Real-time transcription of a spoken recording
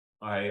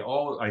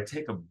I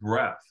take a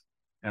breath,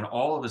 and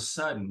all of a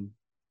sudden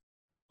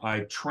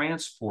I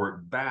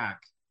transport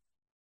back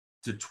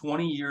to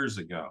 20 years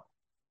ago,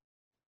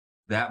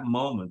 that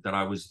moment that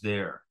I was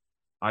there.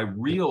 I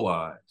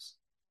realized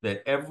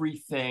that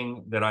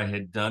everything that I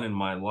had done in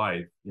my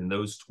life in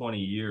those 20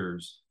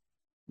 years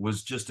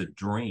was just a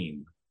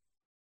dream.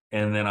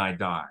 And then I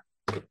died.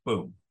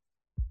 Boom.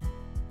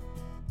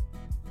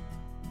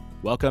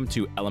 Welcome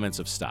to Elements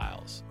of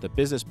Styles, the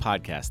business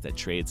podcast that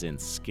trades in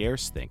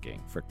scarce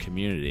thinking for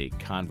community,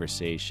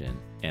 conversation,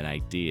 and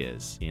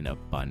ideas in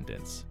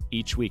abundance.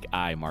 Each week,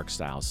 I, Mark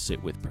Styles,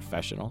 sit with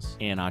professionals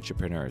and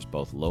entrepreneurs,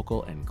 both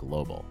local and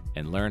global,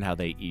 and learn how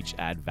they each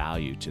add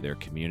value to their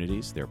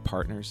communities, their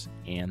partners,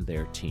 and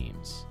their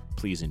teams.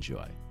 Please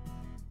enjoy.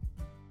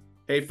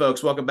 Hey,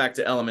 folks, welcome back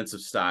to Elements of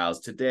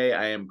Styles. Today,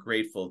 I am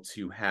grateful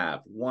to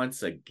have,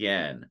 once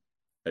again,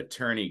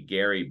 attorney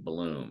Gary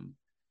Bloom.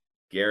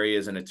 Gary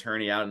is an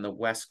attorney out in the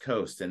West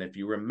Coast, and if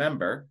you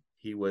remember,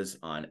 he was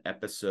on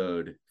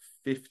episode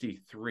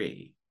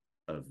 53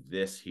 of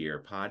this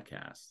here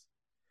podcast.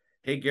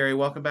 Hey, Gary,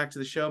 welcome back to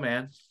the show,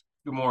 man.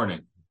 Good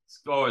morning.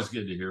 It's always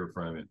good to hear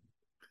from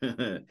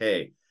you.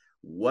 Hey,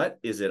 what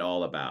is it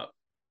all about?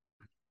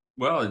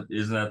 Well,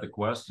 isn't that the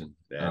question?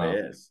 That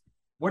is.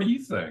 What do you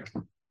think?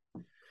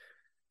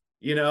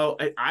 You know,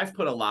 I've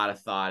put a lot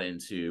of thought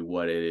into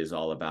what it is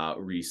all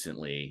about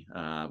recently,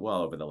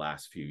 over the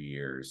last few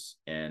years.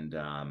 And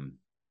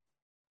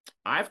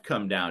I've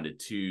come down to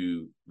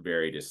two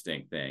very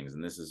distinct things.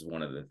 And this is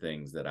one of the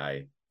things that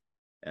I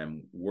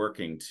am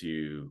working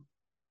to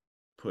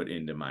put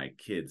into my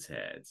kids'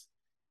 heads.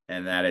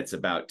 And that it's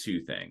about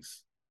two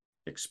things: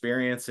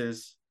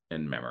 experiences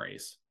and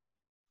memories.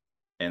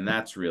 And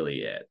that's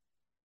really it.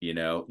 You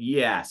know,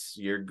 yes,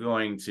 you're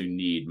going to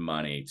need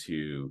money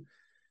to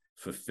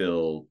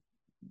fulfill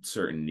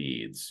certain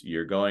needs.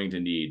 You're going to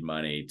need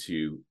money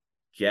to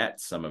get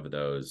some of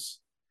those,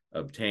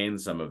 obtain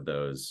some of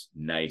those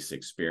nice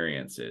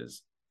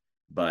experiences.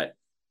 But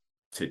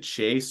to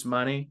chase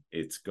money,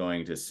 it's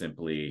going to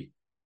simply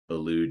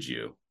elude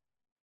you.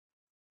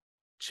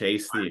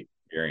 Chase the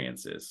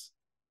experiences.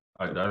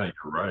 I think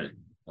you're right.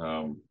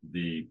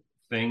 The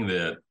thing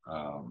that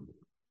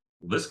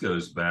this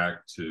goes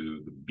back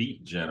to the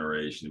Beat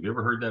generation. Have you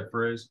ever heard that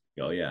phrase?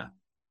 Oh, yeah.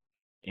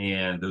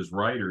 And those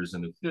writers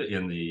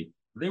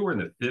they were in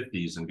the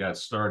 50s and got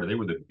started. They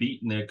were the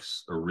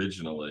beatniks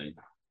originally,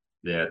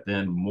 that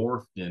then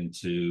morphed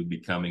into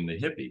becoming the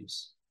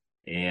hippies.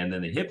 And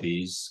then the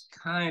hippies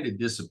kind of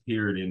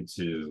disappeared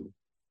into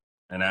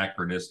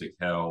anachronistic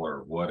hell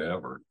or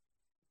whatever.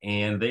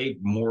 And they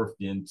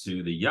morphed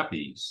into the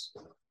yuppies.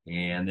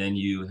 And then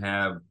you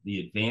have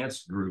the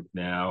advanced group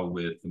now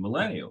with the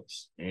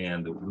millennials.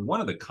 And one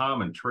of the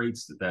common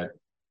traits that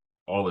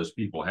all those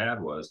people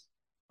had was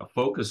a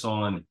focus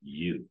on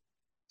you.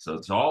 So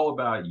it's all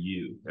about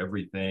you.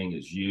 Everything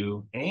is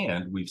you.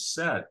 And we've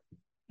set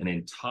an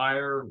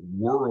entire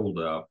world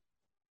up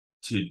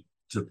to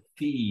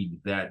feed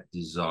that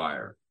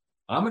desire.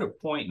 I'm at a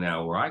point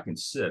now where I can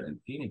sit in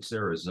Phoenix,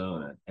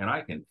 Arizona, and I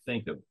can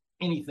think of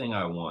anything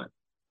I want.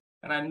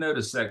 And I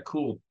noticed that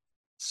cool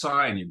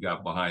sign you've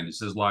got behind it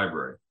says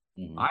library.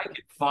 Mm-hmm. I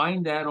could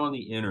find that on the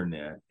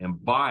internet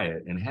and buy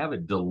it and have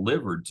it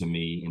delivered to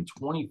me in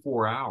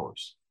 24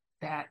 hours.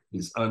 That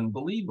is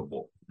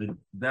unbelievable.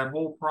 That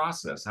whole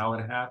process, how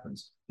it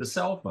happens. The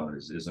cell phone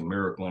is a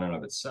miracle in and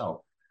of itself.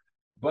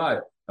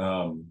 But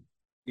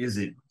is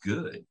it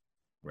good?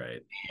 Right.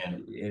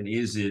 And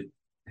is it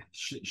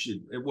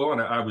well,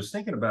 and I was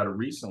thinking about it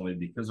recently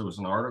because there was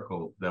an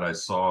article that I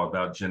saw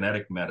about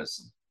genetic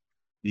medicine.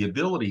 The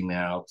ability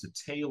now to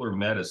tailor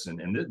medicine,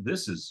 and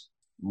this is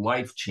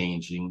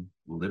life-changing,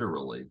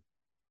 literally.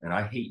 And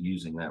I hate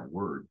using that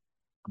word,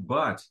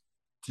 but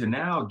to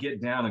now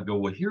get down and go,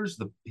 well, here's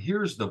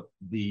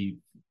the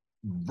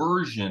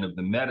version of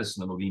the medicine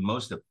that will be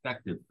most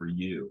effective for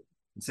you.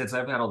 And since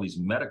I've had all these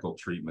medical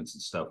treatments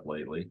and stuff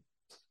lately,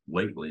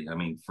 I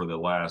mean, for the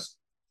last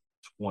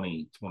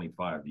 20,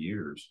 25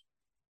 years,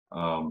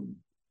 and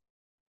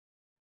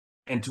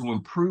to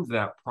improve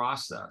that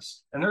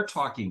process. And they're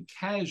talking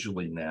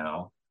casually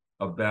now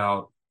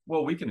about,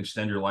 well, we can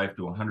extend your life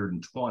to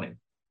 120.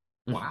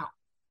 Wow,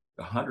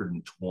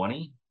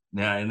 120?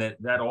 Now, and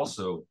that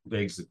also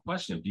begs the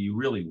question, do you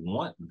really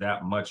want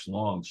that much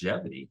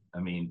longevity?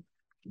 I mean,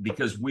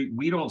 because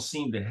we don't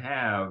seem to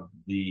have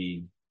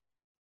the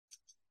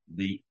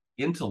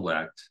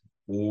intellect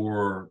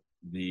or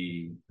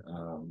the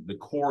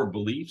core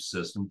belief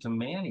system to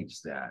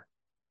manage that.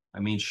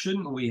 I mean,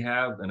 shouldn't we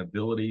have an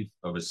ability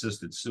of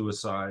assisted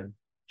suicide?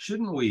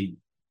 Shouldn't we,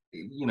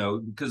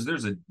 because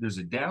there's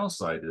a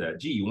downside to that.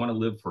 Gee, you want to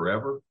live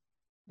forever?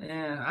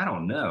 I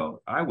don't know.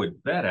 I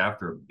would bet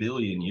after 1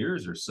 billion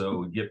years or so, it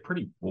would get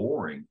pretty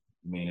boring.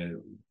 I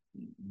mean,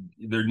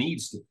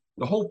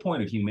 the whole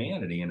point of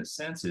humanity, in a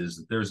sense, is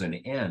that there's an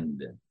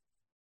end.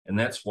 And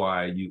that's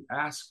why you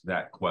ask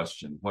that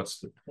question, what's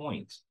the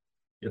point?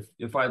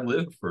 If I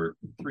live for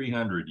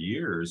 300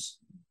 years,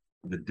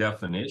 the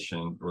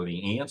definition or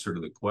the answer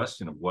to the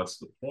question of what's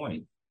the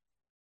point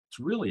it's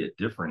really a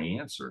different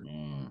answer.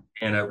 Mm.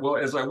 And well,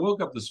 as I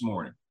woke up this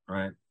morning,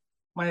 right,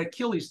 my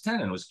Achilles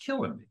tendon was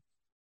killing me.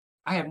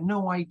 I have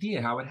no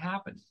idea how it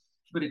happened,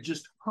 but it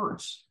just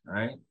hurts,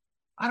 right?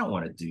 I don't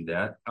want to do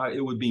that.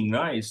 It would be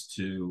nice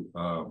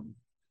to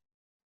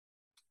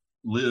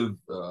live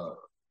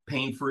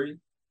pain free,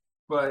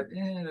 but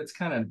that's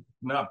kind of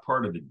not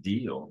part of the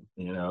deal,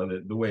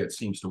 the way it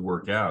seems to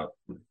work out.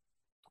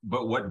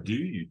 But what do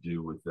you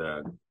do with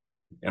that?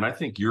 And I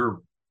think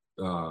your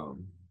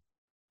um,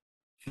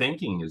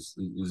 thinking is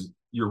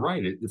you're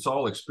right. It's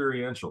all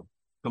experiential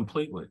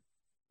completely,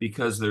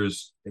 because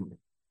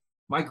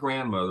my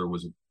grandmother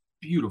was a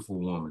beautiful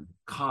woman,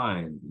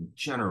 kind and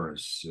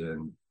generous,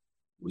 and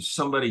was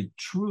somebody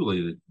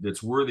truly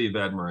that's worthy of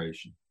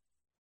admiration.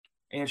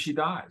 And she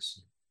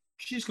dies.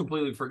 She's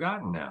completely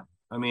forgotten now.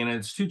 I mean,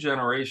 it's 2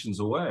 generations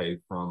away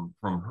from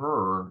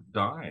her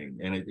dying,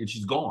 and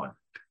she's gone.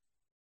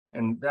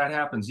 And that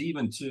happens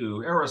even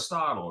to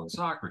Aristotle and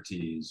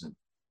Socrates, and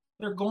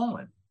they're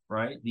gone,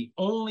 right? The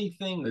only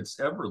thing that's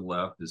ever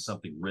left is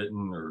something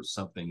written or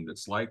something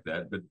that's like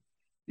that. But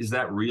is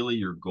that really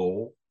your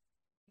goal?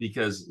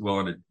 Because, well,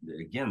 and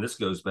again, this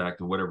goes back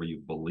to whatever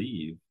you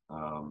believe,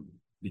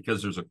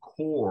 because there's a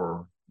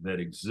core that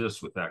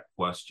exists with that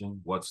question: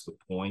 what's the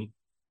point?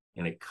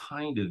 And it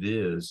kind of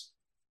is,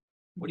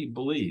 what do you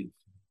believe?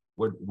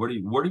 What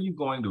are you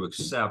going to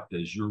accept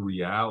as your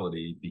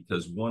reality?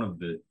 Because one of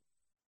the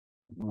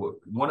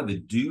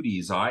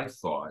duties I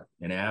thought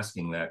in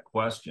asking that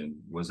question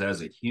was,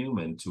 as a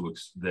human,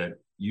 that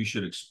you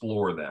should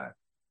explore that.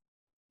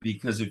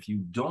 Because if you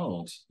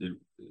don't,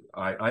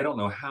 I don't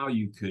know how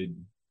you could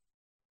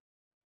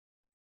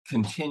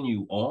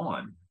continue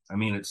on. I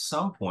mean, at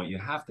some point you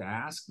have to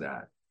ask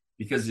that,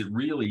 because it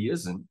really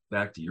isn't,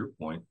 back to your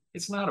point,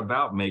 it's not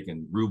about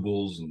making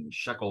rubles and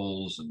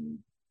shekels and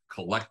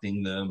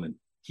collecting them and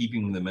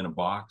keeping them in a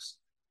box.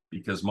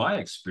 Because my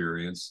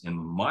experience in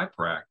my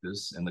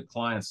practice and the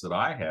clients that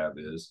I have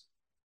is,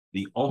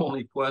 the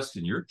only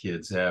question your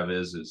kids have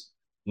is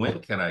when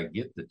can I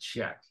get the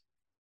check?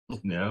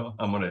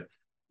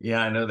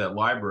 Yeah, I know that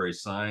library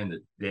sign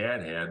that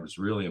dad had was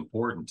really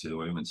important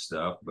to him and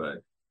stuff, but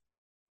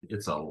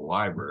it's a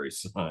library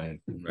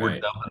sign. We're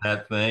Right. dumping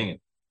that thing.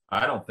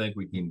 I don't think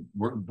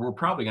we're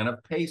probably going to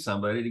pay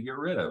somebody to get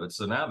rid of it.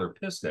 So now they're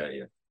pissed at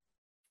you.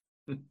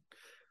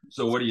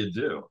 So what do you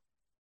do?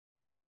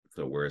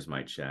 So where's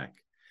my check?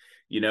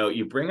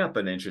 You bring up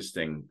an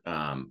interesting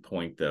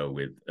point, though,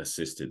 with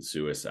assisted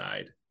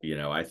suicide.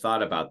 I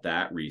thought about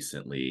that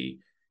recently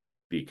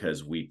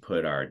because we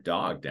put our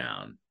dog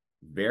down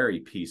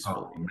very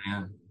peacefully. Oh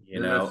man,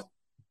 You that's know,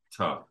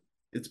 tough.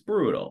 it's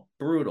brutal,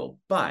 brutal.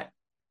 But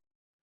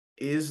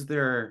is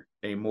there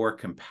a more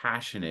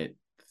compassionate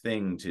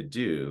thing to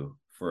do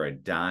for a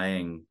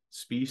dying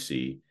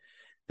species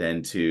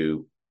than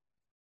to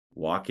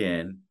walk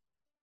in,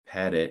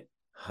 pet it,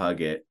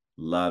 hug it,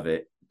 love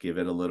it, give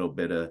it a little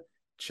bit of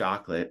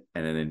chocolate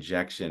and an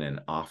injection,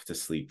 and off to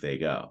sleep they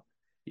go?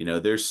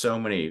 There's so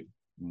many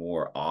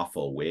more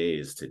awful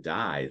ways to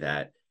die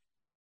that,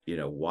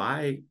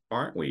 why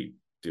aren't we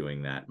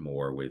doing that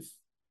more with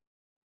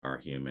our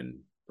human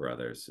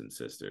brothers and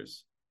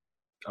sisters?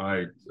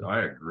 I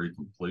agree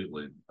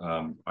completely.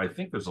 I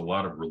think there's a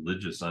lot of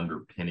religious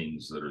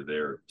underpinnings that are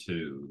there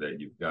too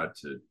that you've got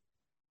to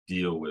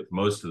deal with.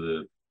 Most of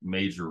the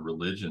major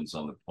religions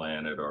on the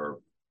planet are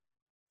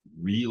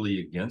really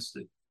against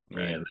it,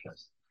 Right. and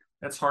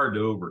that's hard to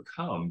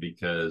overcome,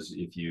 because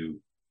if you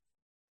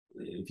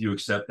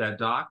accept that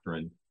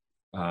doctrine,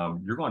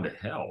 you're going to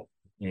hell,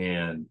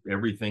 and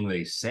everything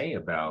they say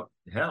about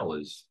hell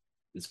it's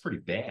pretty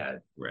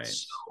bad. Right.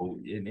 So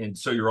and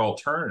so your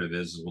alternative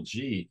is, well,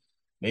 gee,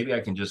 maybe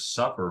I can just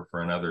suffer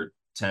for another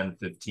 10,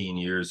 15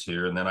 years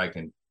here, and then I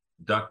can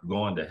duck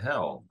going to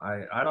hell.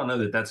 I don't know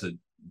that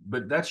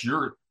but that's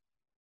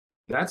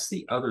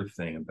the other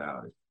thing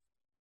about it.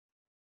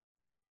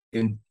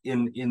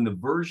 In the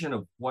version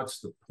of what's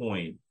the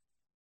point,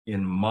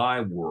 in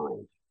my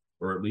world,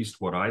 or at least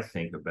what I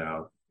think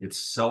about, it's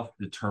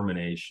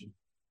self-determination.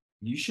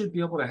 You should be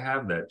able to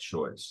have that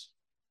choice.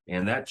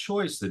 And that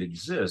choice that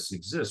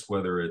exists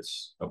whether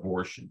it's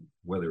abortion,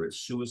 whether it's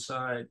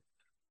suicide,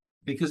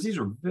 because these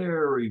are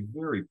very,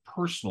 very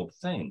personal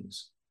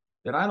things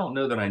that I don't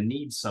know that I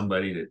need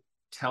somebody to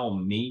tell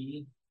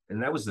me.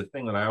 And that was the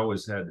thing that I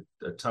always had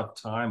a tough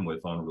time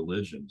with on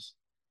religions.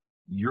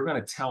 You're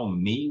going to tell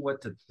me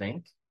what to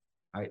think?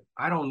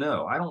 I don't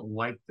know. I don't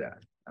like that.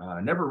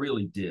 Never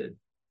really did.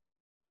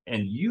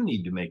 And you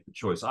need to make the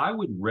choice. I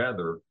would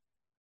rather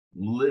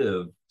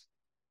live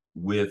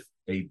with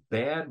a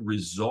bad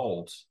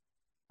result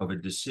of a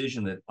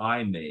decision that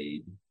I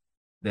made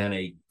than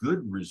a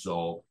good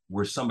result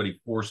where somebody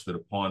forced it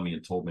upon me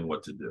and told me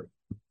what to do.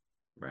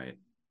 Right.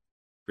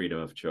 Freedom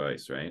of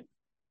choice, right?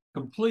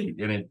 Complete.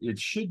 And it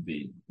should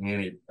be.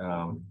 And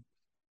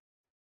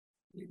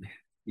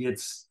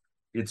it's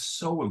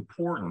so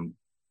important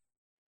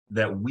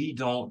that we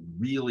don't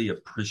really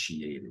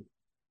appreciate it.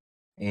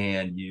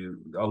 And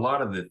a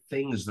lot of the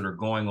things that are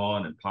going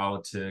on in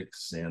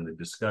politics and the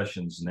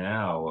discussions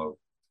now of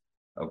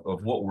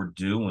of what we're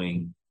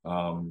doing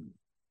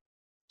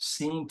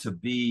seem to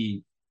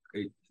be,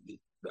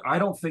 I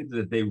don't think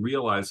that they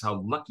realize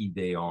how lucky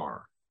they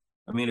are.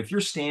 I mean, if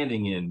you're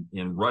standing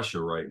in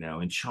Russia right now,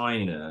 in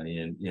China,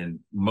 in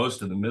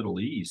most of the Middle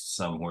East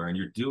somewhere, and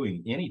you're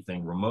doing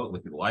anything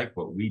remotely like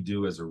what we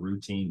do as a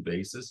routine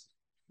basis,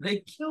 they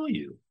kill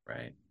you.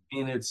 Right.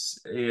 And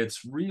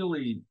it's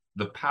really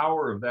the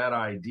power of that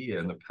idea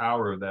and the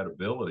power of that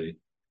ability.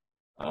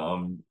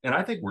 And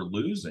I think we're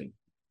losing.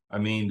 I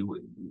mean,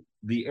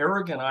 the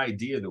arrogant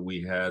idea that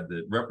we had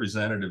that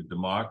representative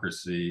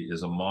democracy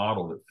is a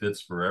model that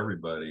fits for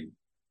everybody,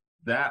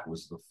 that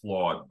was the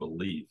flawed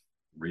belief,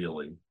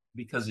 really,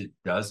 because it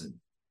doesn't.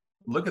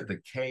 Look at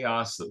the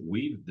chaos that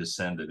we've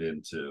descended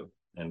into,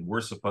 and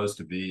we're supposed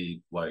to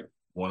be like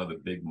one of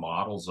the big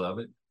models of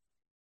it.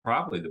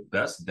 Probably the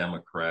best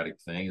democratic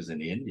thing is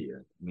in India.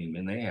 I mean,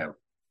 and they have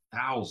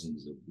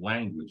thousands of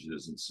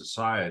languages and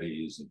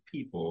societies and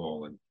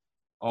people and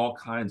all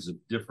kinds of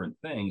different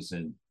things,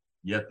 and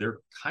yet they're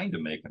kind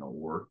of making it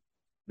work.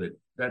 But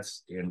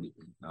that's, and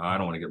I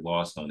don't want to get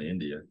lost on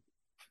India.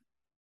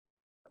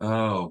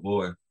 Oh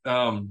boy.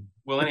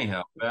 Well,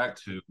 anyhow, back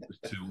to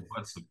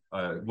what's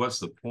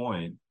the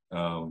point?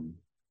 Well,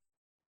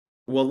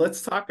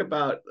 let's talk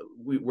about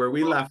where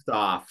we left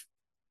off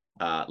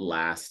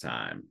last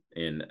time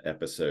in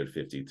episode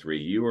 53.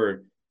 You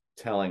were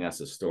telling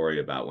us a story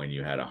about when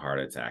you had a heart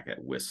attack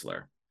at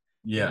Whistler.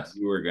 Yes.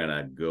 You were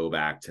gonna go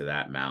back to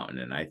that mountain,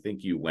 and I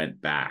think you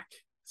went back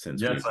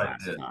since Yes, we I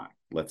last did. talked.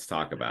 Let's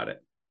talk about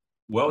it.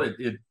 Well,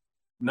 it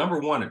number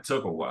one, it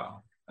took a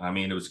while. I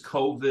mean, it was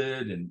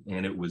COVID,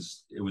 and it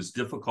was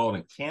difficult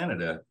in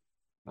Canada.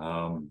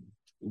 Um,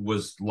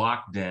 was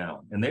locked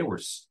down, and they were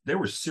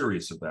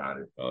serious about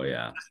it. Oh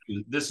yeah.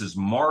 This is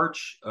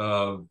March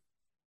of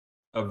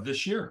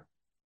this year.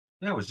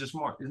 Yeah, it was just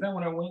March. Is that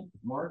when I went?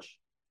 March?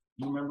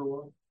 You remember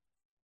what?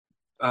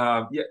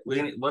 Yeah,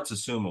 let's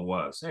assume it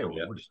was. Hey,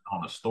 Yeah. we're just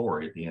telling a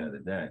story at the end of the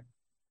day.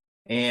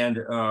 And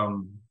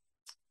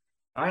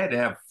I had to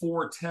have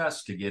 4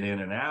 tests to get in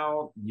and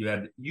out.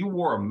 You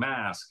wore a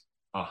mask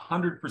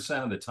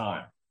 100% of the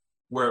time.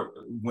 Where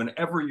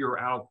whenever you're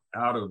out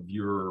of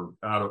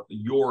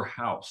your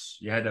house,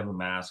 you had to have a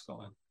mask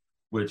on,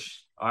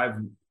 which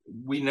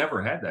we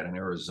never had that in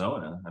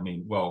Arizona. I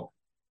mean, well,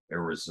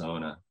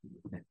 Arizona.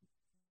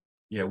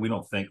 Yeah, we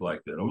don't think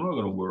like that. I'm not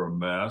going to wear a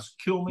mask.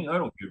 Kill me. I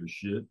don't give a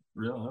shit.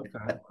 Really?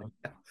 Okay.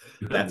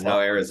 That's how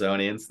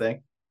Arizonians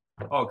think.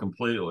 Oh,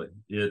 completely.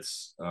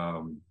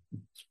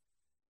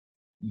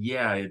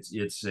 Yeah,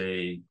 it's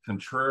a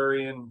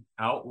contrarian,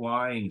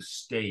 outlying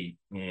state,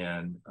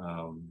 and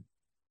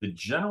the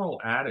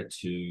general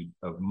attitude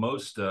of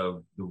most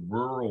of the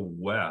rural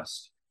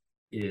West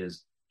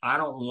is, I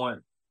don't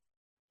want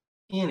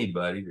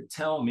anybody to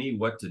tell me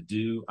what to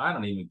do. I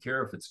don't even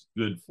care if it's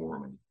good for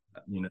me.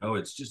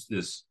 It's just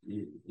this.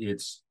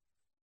 It's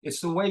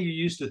the way you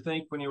used to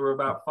think when you were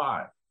about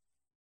 5.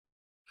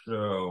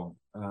 So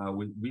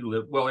we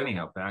live well.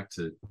 Anyhow, back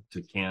to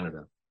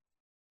Canada.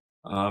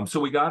 So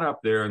we got up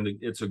there, and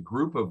it's a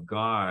group of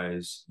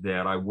guys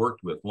that I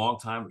worked with long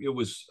time. It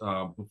was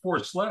before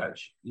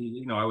Sledge.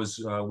 I was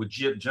with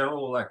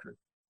General Electric.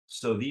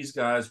 So these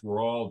guys were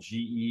all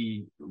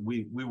GE.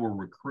 We were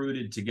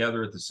recruited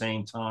together at the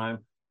same time.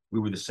 We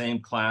were the same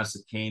class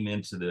that came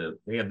into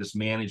they have this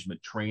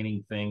management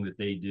training thing that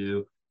they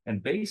do.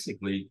 And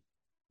basically,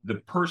 the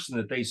person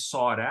that they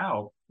sought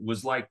out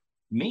was like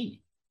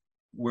me,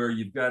 where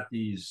you've got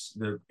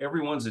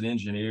everyone's an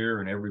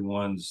engineer and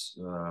everyone's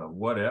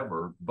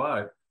whatever,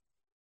 but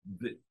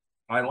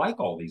I like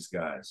all these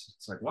guys.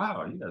 It's like,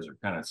 wow, you guys are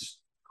kind of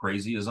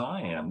crazy as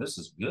I am. This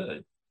is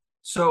good.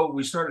 So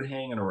we started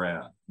hanging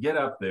around, get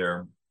up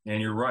there,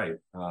 and you're right.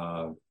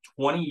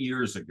 20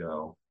 years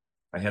ago,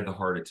 I had the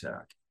heart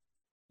attack.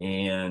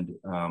 And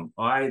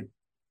I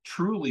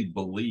truly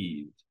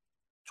believed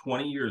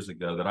 20 years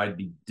ago that I'd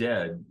be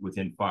dead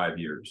within 5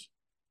 years.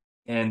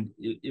 And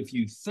if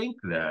you think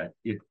that,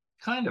 it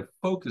kind of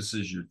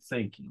focuses your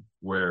thinking,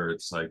 where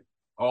it's like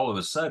all of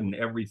a sudden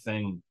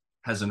everything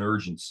has an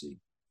urgency.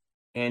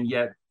 And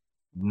yet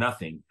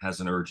nothing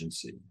has an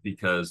urgency,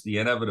 because the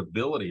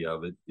inevitability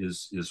of it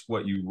is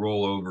what you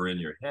roll over in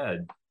your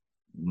head.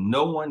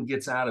 No one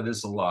gets out of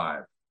this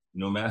alive,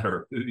 no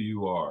matter who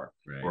you are,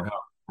 Right. or how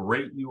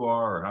great you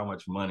are, or how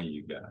much money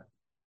you got.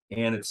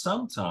 And at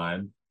some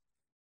time,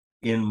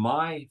 in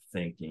my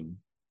thinking,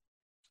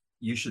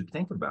 you should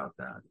think about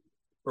that,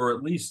 or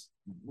at least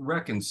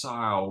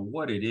reconcile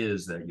what it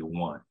is that you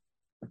want.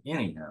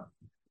 Anyhow,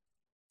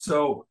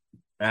 so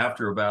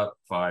after about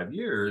 5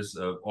 years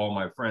of all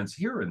my friends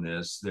hearing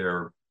this,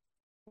 they're,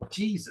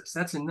 Jesus,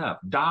 that's enough.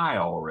 Die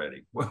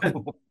already. What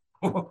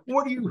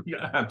do you,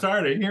 I'm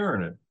tired of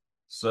hearing it.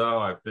 So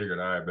I figured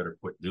I better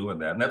quit doing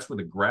that. And that's where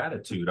the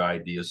gratitude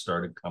idea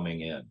started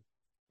coming in.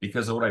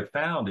 Because of what I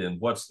found in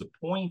what's the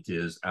point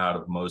is, out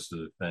of most of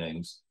the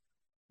things,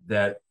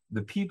 that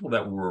the people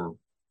that were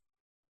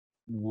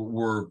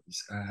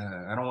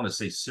I don't want to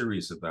say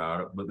serious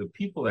about it, but the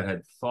people that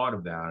had thought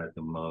about it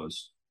the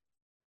most,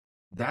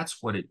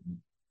 that's what it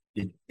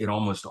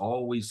almost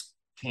always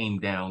came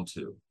down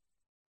to.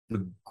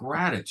 The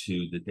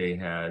gratitude that they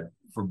had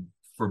for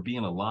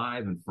being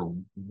alive and for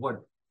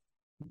what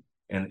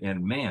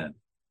and man,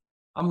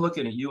 I'm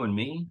looking at you and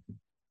me.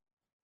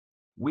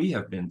 We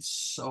have been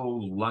so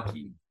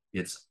lucky.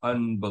 It's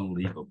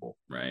unbelievable.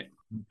 Right.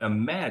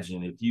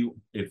 Imagine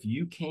if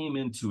you came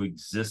into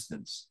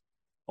existence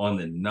on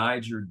the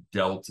Niger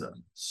Delta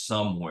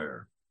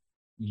somewhere,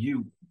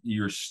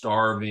 you're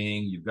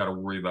starving, you've got to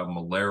worry about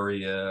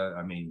malaria.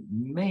 I mean,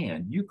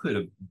 man, you could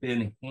have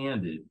been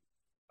handed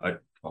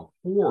a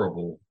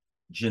horrible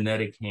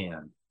genetic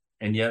hand.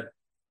 And yet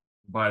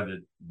by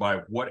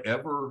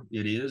whatever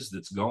it is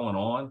that's going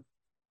on,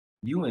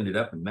 you ended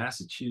up in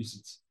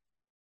Massachusetts,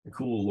 a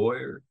cool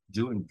lawyer,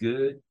 doing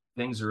good,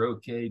 things are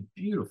okay,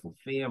 beautiful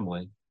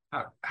family.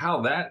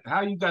 How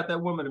you got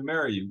that woman to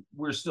marry you,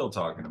 we're still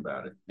talking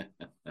about it.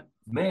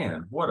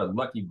 Man, what a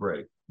lucky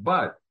break.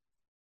 But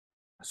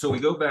so we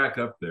go back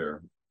up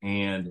there,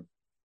 and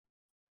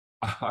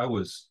I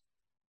was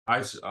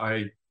I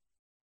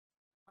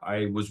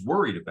I was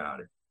worried about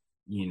it,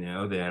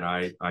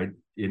 that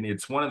and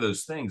it's one of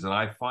those things, and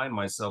I find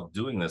myself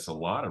doing this a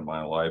lot in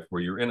my life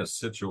where you're in a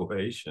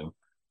situation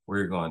where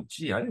you're going,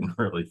 gee, I didn't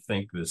really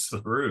think this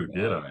through,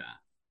 did I?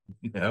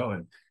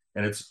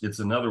 And it's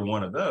another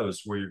one of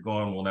those where you're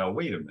going, well, now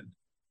wait a minute.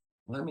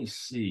 Let me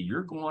see.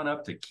 You're going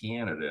up to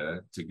Canada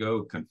to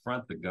go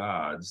confront the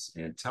gods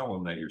and tell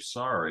them that you're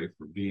sorry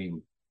for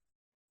being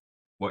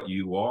what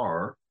you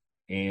are.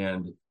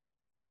 And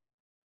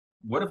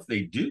what if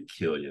they do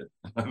kill you?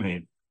 I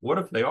mean, what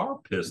if they are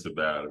pissed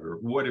about it? Or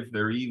what if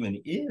there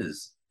even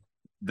is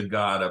the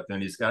God up there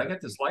and he's got, I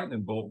got this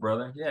lightning bolt,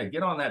 brother. Yeah,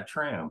 get on that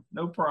tram.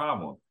 No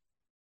problem.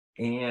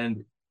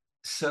 And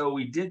so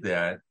we did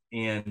that.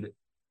 And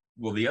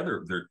well, the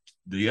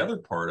other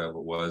part of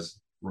it was,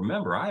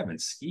 remember, I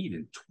haven't skied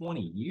in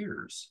 20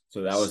 years.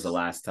 So that was the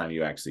last time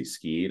you actually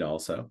skied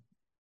also?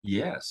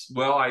 Yes.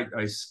 Well,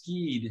 I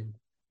skied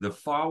the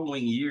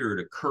following year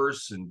to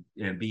curse and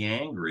be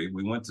angry.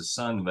 We went to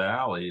Sun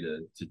Valley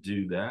to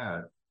do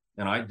that.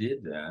 And I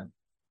did that.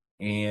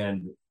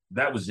 And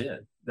that was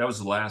it. That was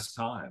the last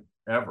time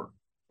ever.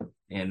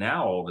 And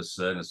now all of a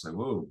sudden it's like,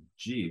 whoa,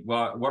 gee.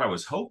 Well, what I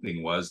was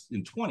hoping was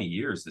in 20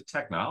 years, the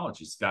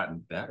technology's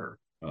gotten better.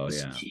 Oh,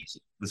 yeah.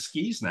 The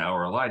skis now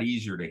are a lot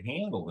easier to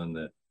handle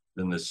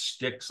than the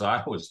sticks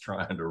I was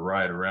trying to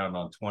ride around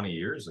on 20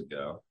 years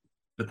ago.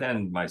 But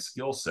then my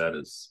skill set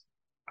is,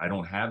 I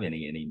don't have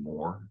any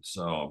anymore.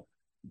 So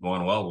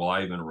going, well, will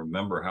I even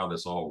remember how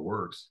this all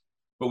works?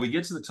 But we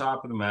get to the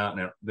top of the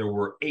mountain, and there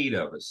were 8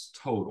 of us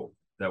total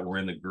that were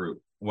in the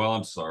group. Well,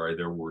 I'm sorry,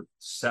 there were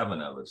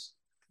 7 of us.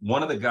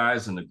 One of the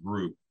guys in the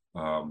group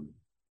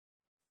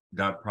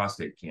got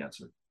prostate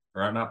cancer,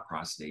 or not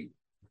prostate.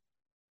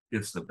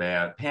 It's the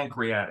bad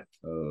pancreatic.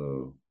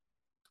 Oh.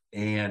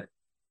 And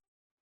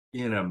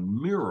in a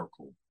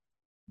miracle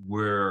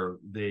where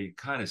they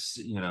kind of,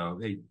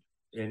 and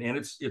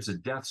it's a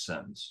death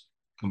sentence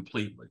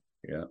completely.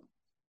 Yeah.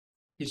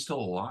 He's still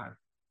alive.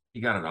 He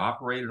got it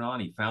operated on.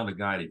 He found a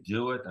guy to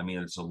do it. I mean,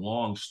 it's a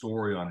long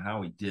story on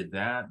how he did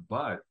that,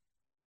 but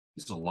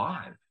he's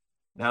alive.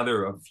 Now, there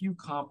are a few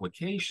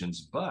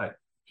complications, but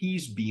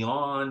he's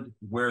beyond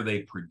where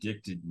they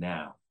predicted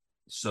now.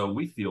 So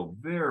we feel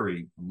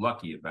very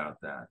lucky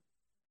about that.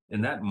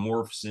 And that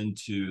morphs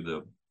into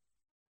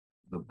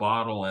the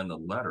bottle and the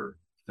letter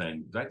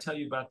thing. Did I tell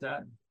you about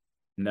that?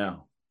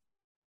 No.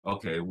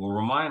 Okay, well,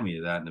 remind me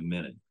of that in a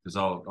minute, because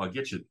I'll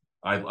get you.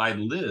 I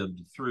lived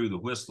through the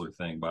Whistler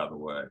thing, by the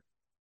way.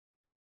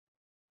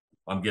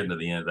 I'm getting to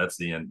the end. That's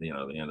the end. The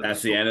end.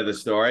 That's the end of the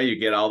story. You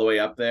get all the way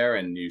up there,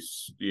 and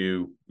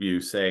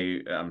you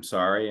say, "I'm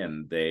sorry,"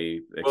 and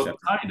they accept.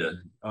 Well, kind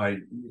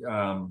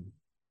of.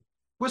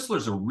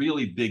 Whistler's a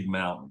really big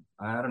mountain.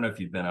 I don't know if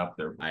you've been up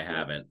there before. I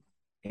haven't.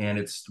 And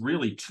it's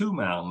really 2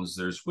 mountains.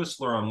 There's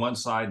Whistler on one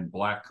side and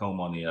Blackcomb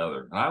on the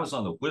other. And I was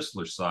on the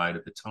Whistler side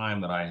at the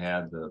time that I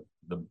had the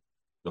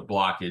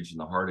blockage and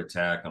the heart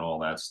attack and all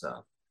that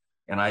stuff.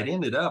 And I'd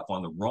ended up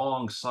on the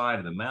wrong side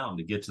of the mountain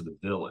to get to the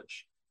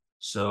village.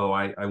 So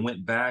I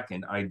went back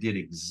and I did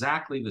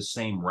exactly the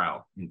same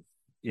route. And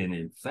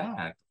in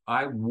fact,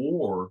 I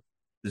wore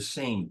the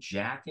same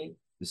jacket,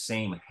 the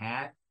same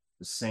hat,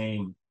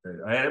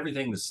 I had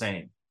everything the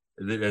same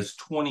as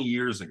 20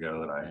 years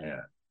ago that I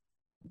had.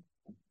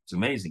 It's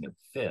amazing it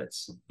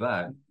fits.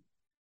 But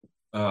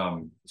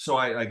so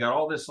I got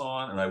all this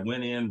on, and I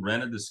went in,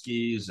 rented the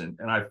skis, and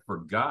I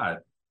forgot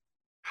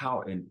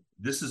how, and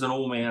this is an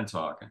old man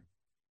talking,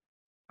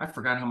 I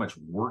forgot how much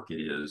work it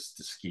is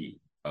to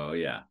ski. Oh,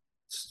 yeah.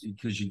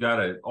 Because you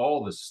got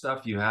all the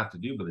stuff you have to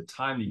do. By the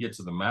time you get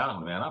to the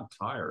mountain, man, I'm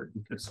tired.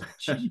 Because,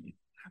 gee,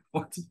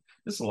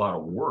 this is a lot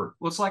of work.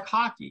 Well, it's like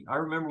hockey. I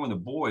remember when the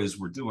boys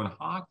were doing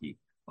hockey.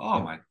 Oh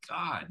my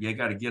God, you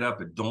got to get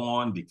up at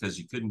dawn because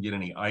you couldn't get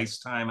any ice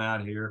time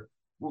out here.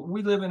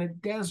 We live in a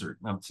desert.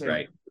 I'm saying,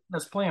 right.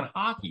 That's playing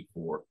hockey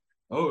for.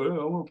 Oh,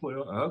 yeah, I want to play.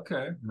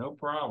 Okay, no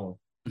problem.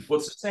 Well,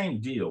 it's the same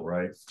deal,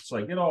 right? So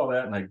I get all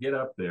that and I get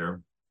up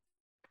there,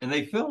 and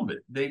they filmed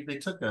it. They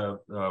took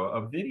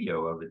a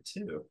video of it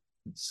too.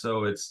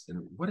 So it's,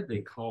 what did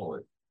they call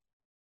it?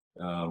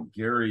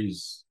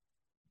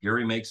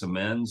 Gary Makes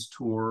Amends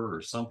tour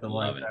or something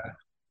like Love it. that.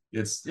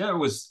 It's, yeah, it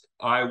was,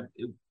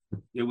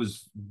 it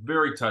was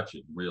very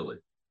touching, really.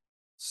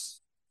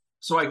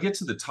 So I get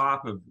to the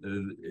top of,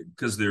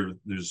 because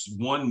there's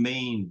one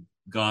main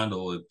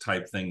gondola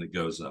type thing that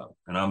goes up,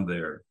 and I'm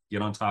there,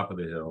 get on top of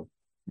the hill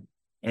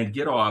and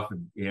get off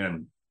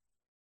and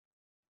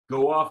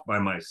go off by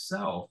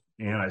myself.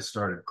 And I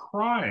started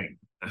crying.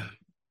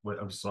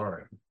 I'm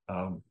sorry.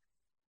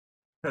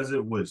 Because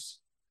it,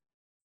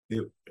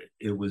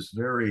 it was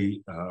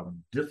very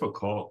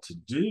difficult to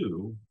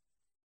do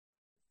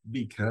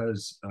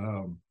because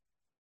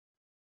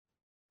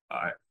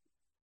I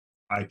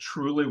I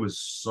truly was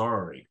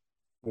sorry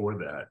for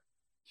that,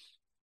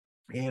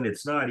 and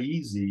it's not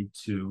easy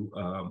to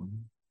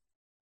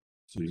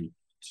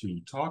to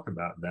talk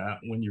about that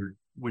when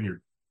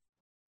you're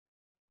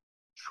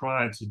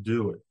trying to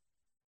do it.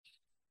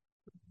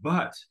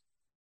 But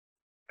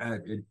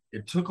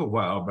it took a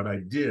while, but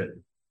I did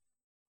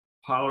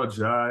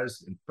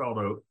apologize and felt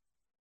out.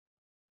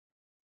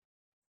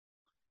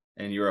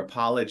 And you're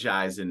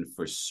apologizing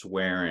for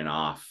swearing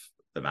off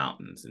the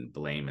mountains and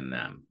blaming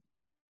them.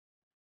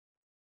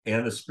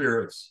 And the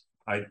spirits.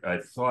 I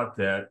thought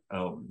that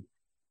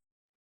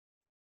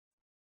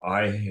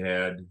I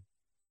had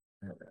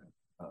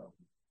uh,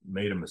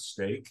 made a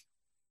mistake,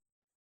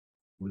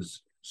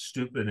 was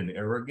stupid and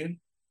arrogant,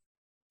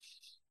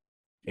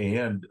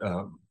 and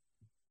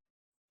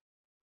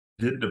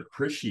didn't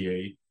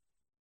appreciate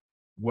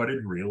what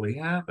had really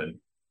happened.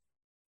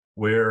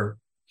 Where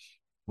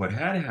what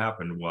had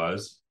happened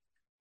was,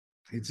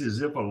 it's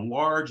as if a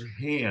large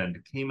hand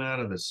came out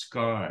of the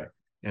sky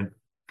and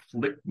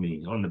flicked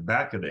me on the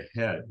back of the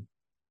head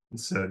and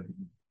said,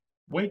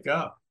 "Wake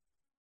up.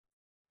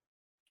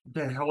 What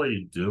the hell are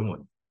you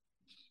doing?"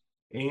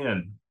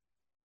 And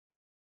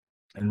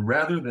and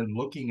rather than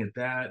looking at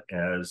that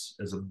as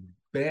a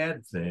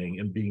bad thing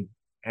and being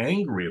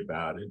angry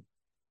about it,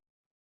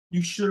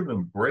 you should have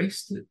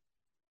embraced it.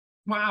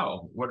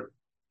 Wow, what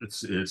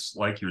it's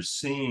like you're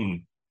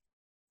seeing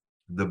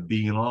the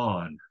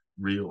beyond,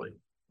 really.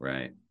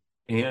 Right.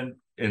 And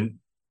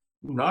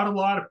not a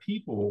lot of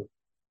people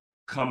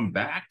come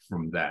back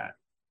from that.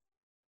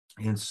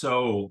 And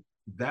so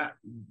that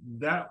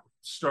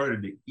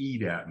started to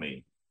eat at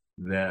me,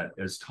 that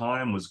as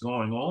time was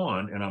going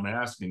on and I'm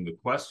asking the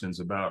questions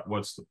about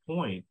what's the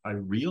point, I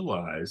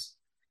realized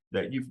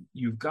that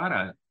you've got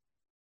to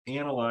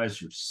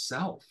analyze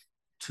yourself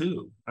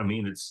too. I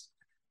mean, it's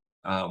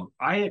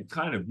I had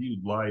kind of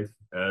viewed life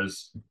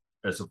as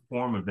a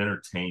form of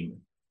entertainment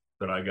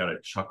that I got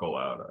a chuckle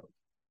out of,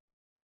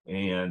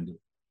 and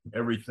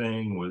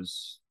everything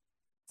was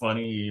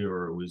funny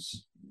or it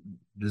was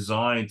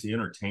designed to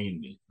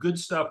entertain me, good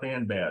stuff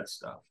and bad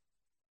stuff,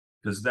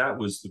 because that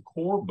was the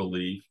core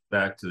belief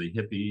back to the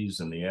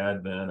hippies and the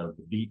advent of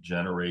the beat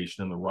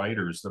generation and the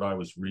writers that I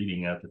was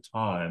reading at the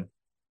time.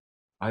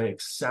 I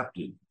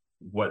accepted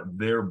what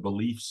their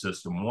belief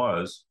system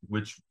was,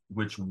 which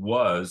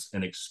was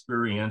an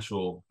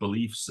experiential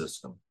belief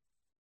system.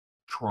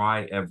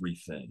 Try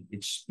everything,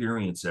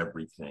 experience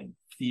everything,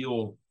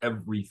 feel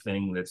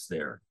everything that's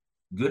there,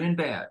 good and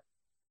bad.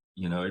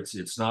 You know,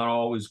 it's not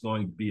always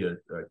going to be a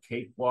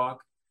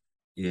cakewalk.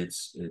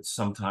 It's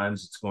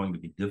sometimes it's going to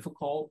be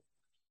difficult.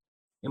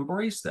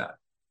 Embrace that.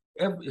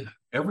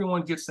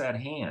 Everyone gets that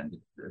hand.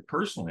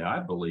 Personally, I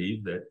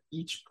believe that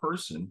each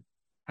person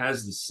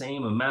has the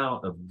same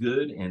amount of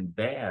good and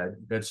bad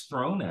that's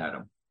thrown at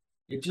them.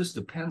 It just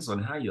depends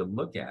on how you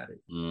look at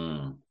it.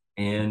 Mm.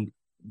 And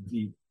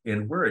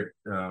where it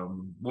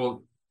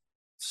well,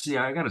 see,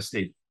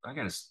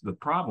 the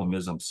problem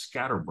is I'm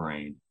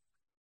scatterbrained.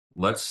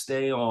 Let's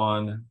stay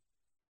on.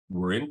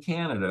 We're in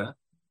Canada.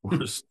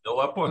 We're still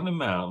up on the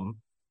mountain.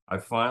 I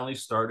finally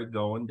started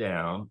going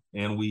down,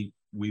 and we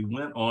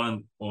went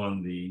on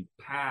the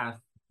path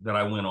that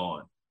I went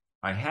on.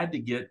 I had to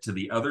get to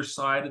the other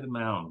side of the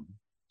mountain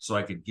so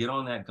I could get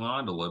on that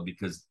gondola,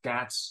 because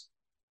that's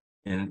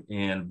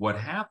and what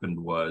happened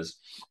was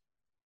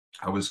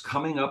I was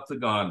coming up the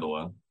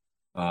gondola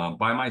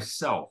by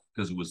myself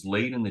because it was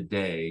late in the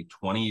day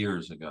 20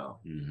 years ago.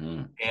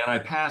 Mm-hmm. And I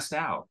passed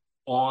out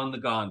on the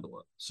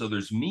gondola. So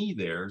there's me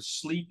there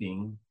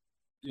sleeping,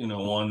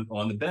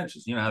 on the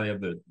benches. You know how they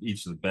have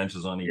each of the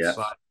benches on each Yes.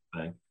 side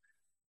thing.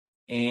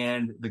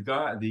 And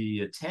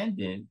the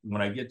attendant,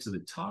 when I get to the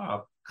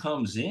top,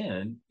 comes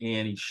in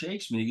and he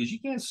shakes me. He goes,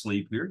 "You can't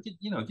sleep here.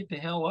 Get the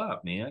hell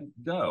up, man.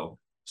 Go."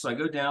 So I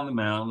go down the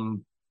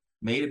mountain,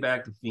 made it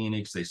back to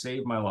Phoenix. They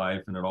saved my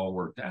life, and it all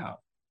worked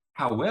out.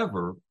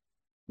 However,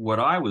 what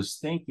I was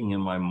thinking in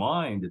my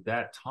mind at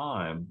that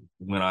time,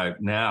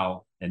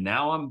 now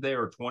I'm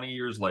there 20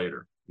 years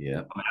later. Yeah.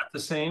 I'm at the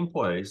same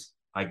place.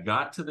 I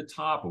got to the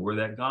top of where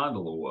that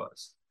gondola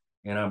was,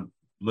 and I'm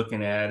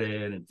looking at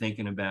it and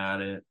thinking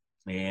about it.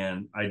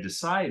 And I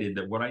decided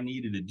that what I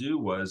needed to do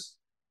was,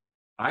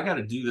 I got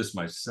to do this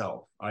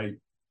myself.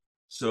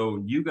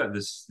 So you got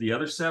the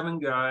other 7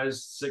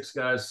 guys, 6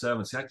 guys,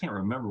 7. See, I can't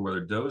remember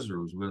whether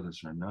Dozer was with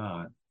us or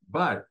not,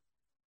 but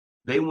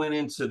They went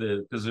into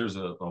because there's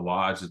a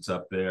lodge that's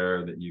up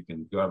there that you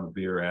can go have a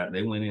beer at.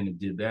 They went in and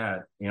did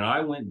that. And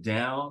I went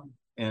down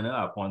and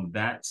up on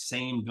that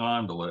same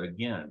gondola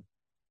again.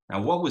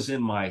 Now, what was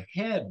in my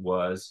head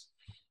was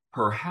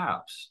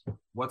perhaps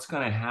what's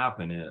going to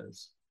happen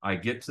is I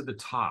get to the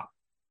top,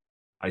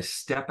 I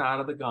step out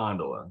of the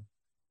gondola,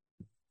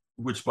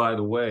 which, by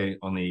the way,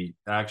 on the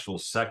actual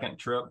second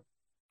trip,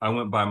 I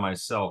went by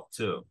myself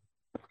too,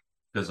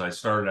 because I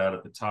started out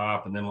at the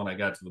top. And then when I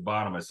got to the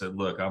bottom, I said,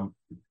 look,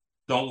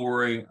 don't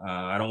worry.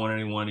 I don't want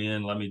anyone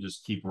in. Let me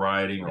just keep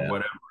riding or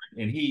whatever.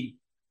 And he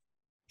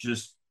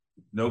just,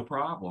 no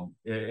problem,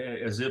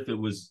 as if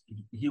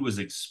he was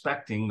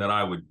expecting that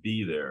I would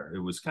be there. It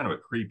was kind of a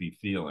creepy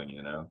feeling,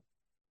 you know.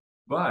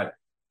 But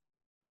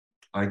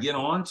I get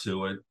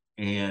onto it,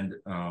 and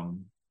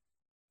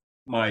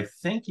my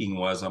thinking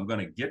was, I'm going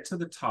to get to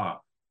the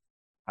top.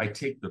 I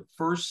take the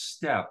first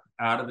step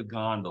out of the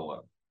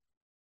gondola.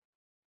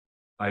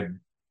 I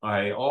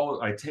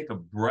take a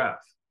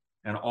breath,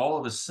 and all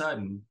of a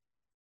sudden,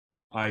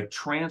 I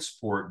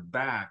transport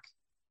back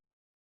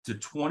to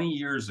 20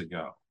 years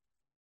ago.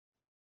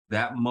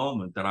 That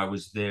moment that I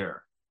was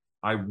there,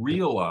 I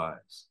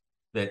realized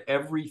that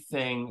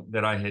everything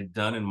that I had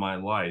done in my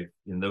life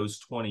in those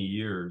 20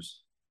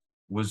 years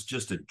was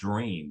just a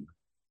dream.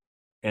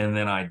 And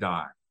then I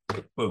died.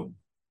 Boom.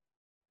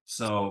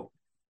 So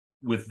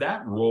with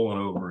that rolling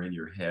over in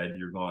your head,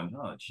 you're going,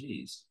 oh,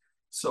 geez.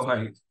 So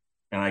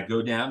I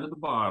go down to the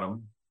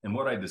bottom. And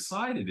what I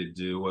decided to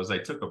do was I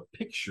took a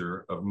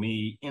picture of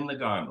me in the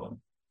gondola,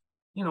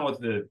 you know,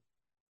 with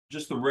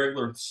just the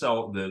regular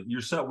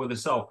you're set with a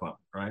cell phone,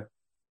 right?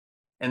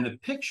 And the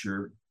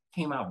picture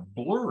came out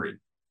blurry.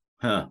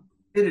 Huh.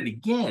 Did it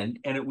again,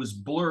 and it was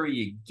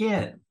blurry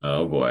again.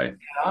 Oh boy.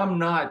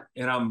 And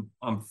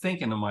I'm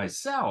thinking to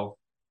myself,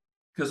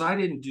 because I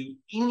didn't do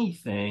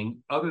anything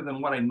other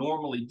than what I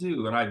normally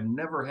do, and I've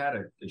never had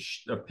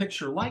a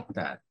picture like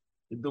that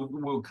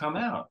will come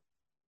out.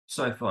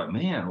 So I thought,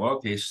 man, well,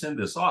 okay, send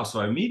this off.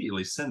 So I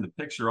immediately send the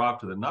picture off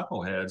to the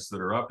knuckleheads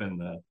that are up in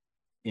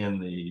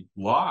the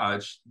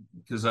lodge,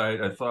 because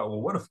I thought,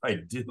 well, what if I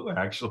do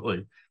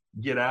actually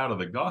get out of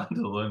the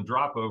gondola and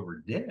drop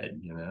over dead?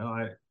 You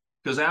know,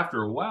 because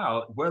after a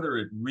while, whether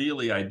it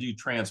really I do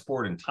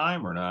transport in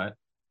time or not,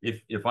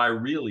 if I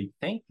really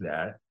think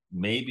that,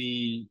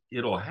 maybe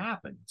it'll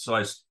happen.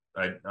 So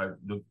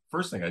the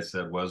first thing I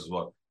said was,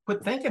 well,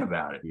 quit thinking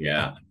about it.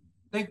 Yeah.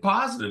 Think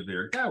positive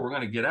here. Yeah, we're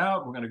going to get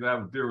out. We're going to go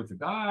have a beer with the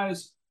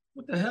guys.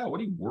 What the hell?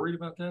 What are you worried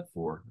about that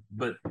for?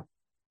 But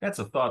that's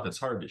a thought that's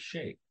hard to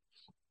shake.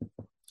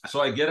 So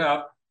I get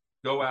up,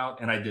 go out,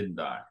 and I didn't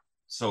die.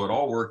 So it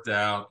all worked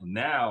out. And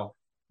now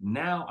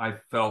I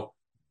felt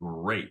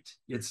great.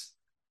 It's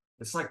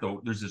like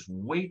there's this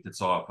weight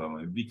that's off of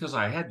me, because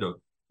I had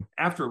to,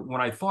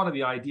 when I thought of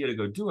the idea to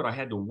go do it, I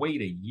had to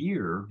wait a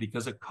year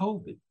because of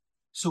COVID.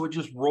 So it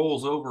just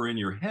rolls over in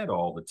your head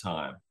all the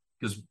time.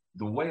 Because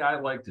the way I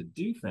like to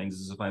do things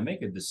is, if I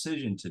make a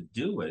decision to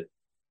do it,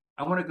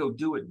 I want to go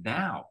do it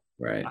now.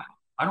 Right.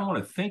 I don't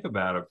want to think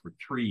about it for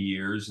 3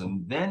 years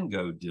and then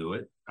go do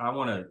it.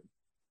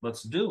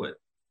 Let's do it.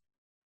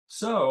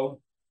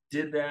 So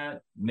did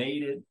that,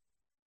 made it,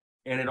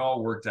 and it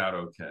all worked out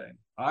okay.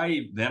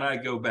 Then I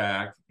go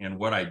back, and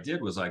what I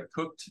did was I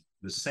cooked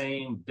the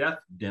same death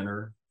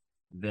dinner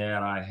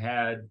that I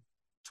had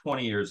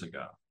 20 years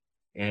ago.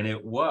 And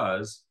it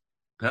was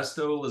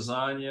pesto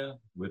lasagna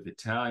with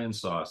Italian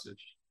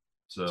sausage.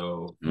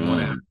 So if you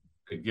want to have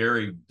a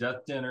Gary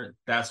death dinner,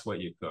 that's what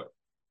you cook.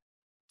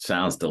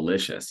 Sounds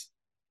delicious.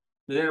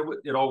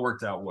 It all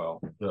worked out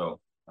well. So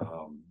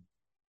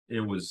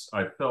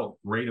I felt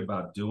great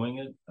about doing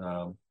it.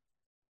 I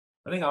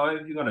think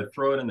I'm going to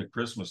throw it in the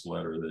Christmas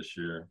letter this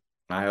year.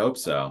 I hope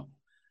so.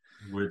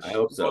 I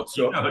hope so.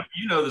 Well,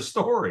 you know the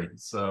story,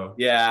 so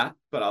yeah,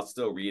 but I'll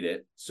still read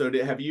it. So,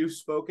 have you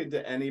spoken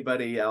to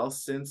anybody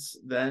else since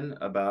then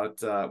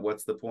about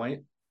what's the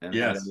point? And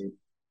yes,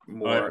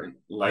 more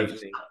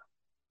lightning.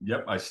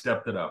 Yep, I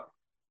stepped it up.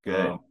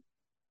 Good.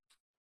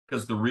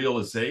 Because the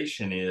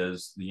realization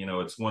is, you know,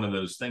 it's one of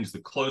those things. The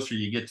closer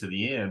you get to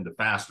the end, the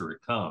faster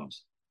it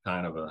comes.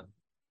 Kind of a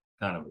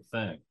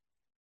thing.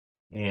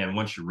 And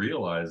once you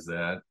realize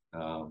that,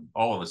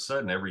 all of a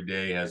sudden, every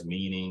day has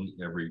meaning.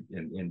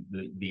 And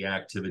the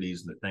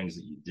activities and the things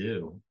that you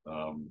do.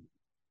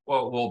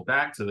 Well,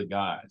 back to the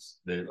guys.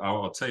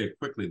 I'll tell you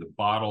quickly the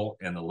bottle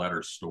and the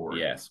letter story.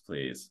 Yes,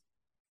 please.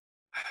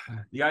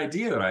 The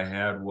idea that I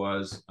had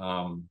was,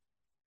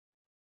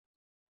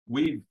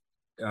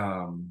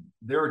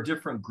 there are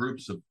different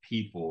groups of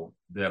people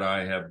that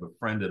I have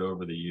befriended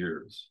over the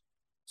years.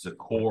 It's a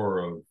core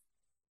of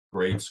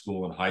grade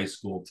school and high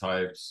school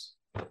types,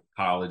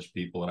 college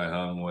people that I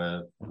hung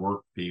with,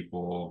 work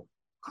people,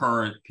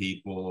 current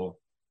people.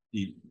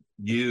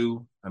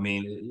 I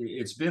mean,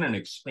 it's been an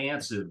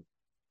expansive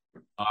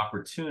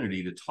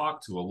opportunity to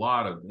talk to a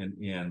lot of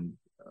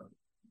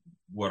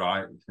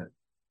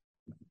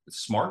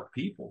smart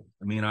people.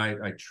 I mean,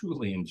 I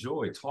truly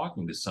enjoy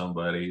talking to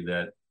somebody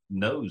that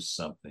knows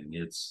something.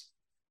 It's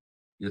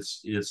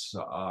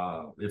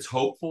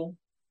hopeful.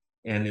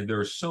 And there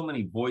are so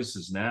many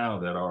voices now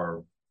that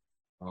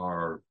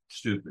are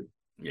stupid.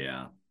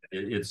 Yeah.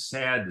 It's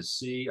sad to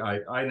see.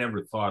 I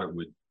never thought it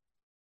would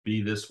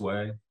be this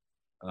way.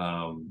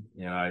 And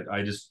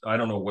I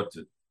don't know what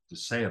to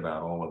say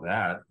about all of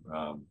that.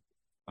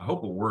 I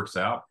hope it works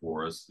out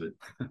for us, but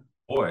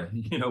boy,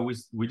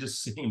 we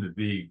just seem to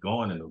be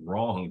going in the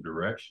wrong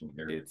direction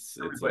here. It's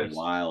a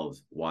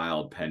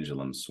wild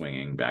pendulum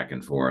swinging back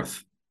and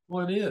forth.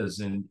 Well, it is,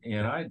 and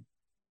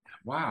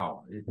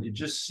wow, it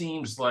just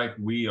seems like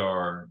we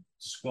are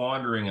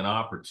squandering an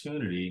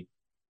opportunity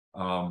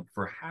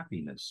for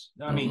happiness.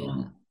 I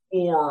mean,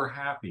 or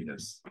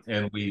happiness,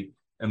 and we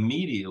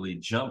immediately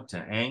jump to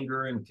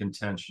anger and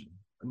contention,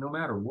 no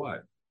matter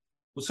what.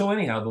 Well, so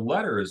anyhow, the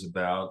letter is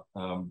about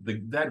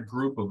that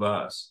group of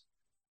us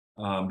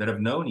that have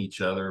known each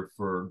other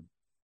for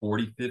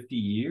 40, 50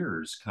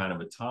 years, kind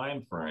of a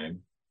time frame,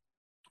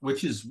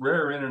 which is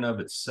rare in and of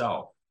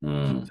itself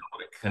to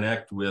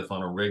connect with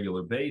on a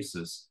regular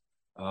basis,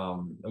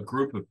 a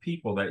group of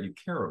people that you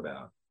care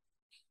about.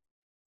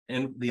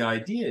 And the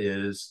idea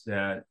is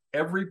that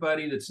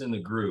everybody that's in the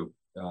group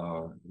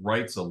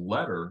writes a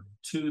letter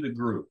to the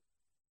group,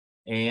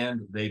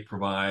 and they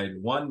provide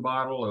one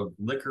bottle of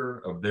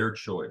liquor of their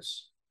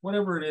choice,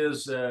 whatever it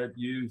is that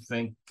you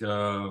think.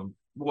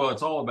 Well,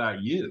 it's all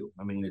about you.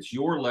 I mean, it's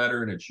your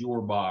letter and it's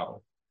your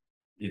bottle.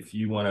 If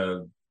you want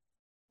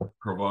to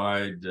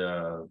provide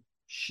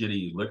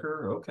shitty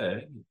liquor,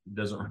 okay, it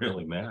doesn't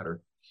really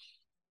matter.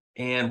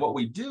 And what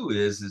we do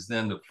is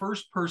then the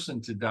first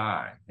person to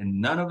die,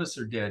 and none of us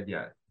are dead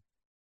yet,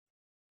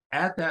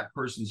 at that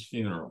person's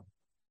funeral,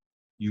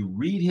 you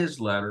read his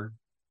letter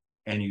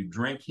and you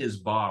drink his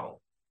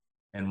bottle.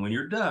 And when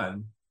you're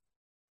done,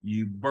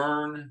 you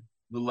burn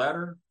the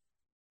letter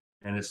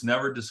and it's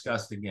never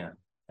discussed again.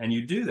 And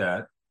you do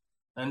that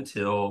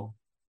until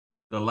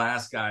the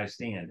last guy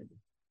standing.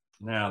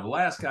 Now, the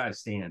last guy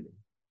standing,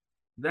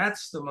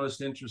 that's the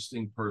most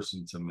interesting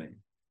person to me,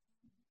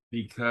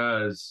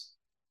 because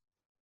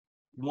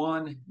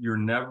one, your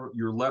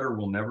letter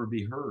will never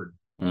be heard.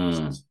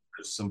 There's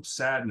some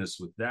sadness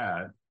with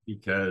that,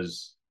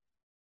 because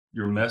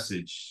your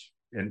message,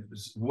 and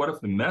what if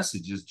the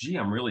message is, gee,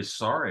 I'm really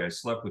sorry I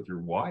slept with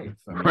your wife.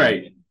 I mean,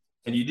 right.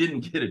 And you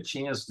didn't get a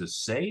chance to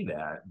say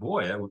that.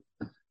 Boy,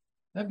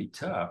 that'd be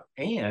tough.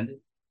 And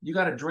you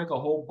got to drink a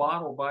whole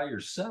bottle by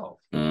yourself.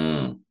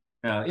 Now,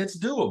 it's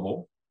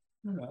doable,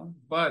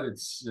 but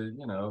it's,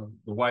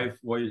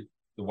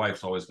 the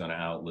wife's always going to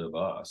outlive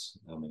us.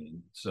 I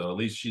mean, so at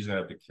least she's going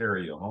to have to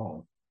carry you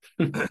home.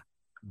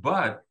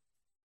 But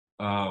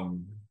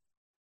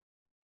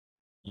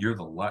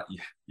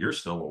you're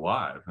still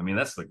alive. I mean,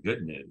 that's the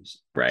good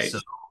news. Right. So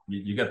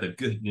you got the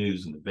good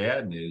news and the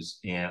bad news.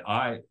 And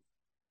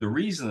the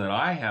reason that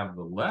I have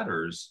the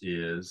letters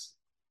is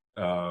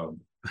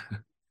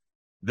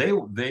they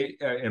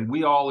and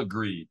we all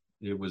agreed,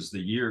 it was the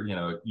year,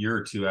 a year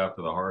or two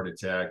after the heart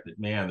attack, that,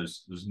 man,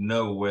 there's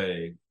no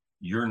way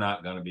you're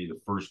not going to be the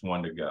first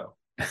one to go.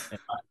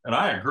 And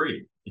I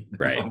agree.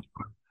 Right.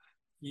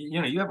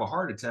 You have a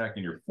heart attack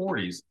in your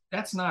 40s.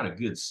 That's not a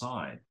good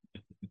sign.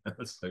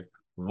 It's like,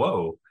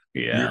 whoa.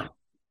 Yeah.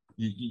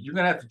 You're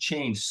going to have to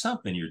change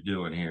something you're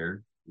doing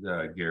here,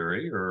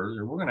 Gary,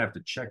 or we're going to have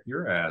to check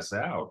your ass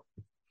out.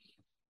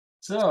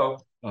 So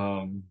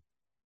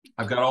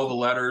I've got all the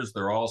letters.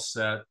 They're all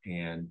set.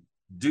 And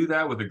do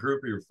that with a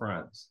group of your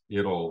friends.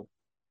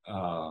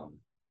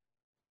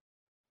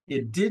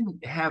 It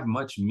didn't have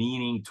much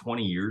meaning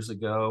 20 years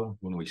ago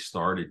when we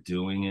started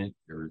doing it,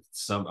 I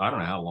don't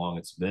know how long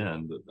it's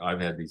been, but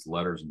I've had these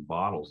letters and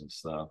bottles and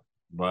stuff,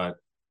 but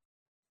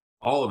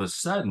all of a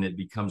sudden it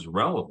becomes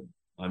relevant.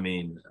 I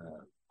mean,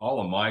 all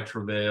of my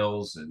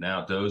travails, and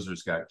now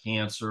Dozer's got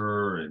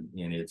cancer, and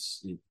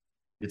it's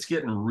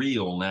getting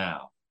real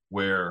now,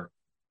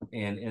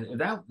 and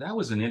that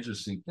was an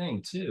interesting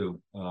thing too.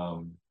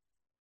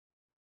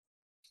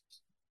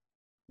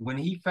 When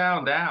he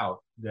found out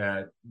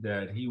that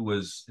he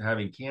was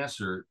having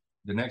cancer,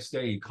 the next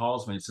day he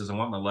calls me and says, I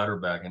want my letter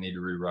back. I need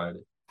to rewrite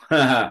it.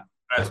 I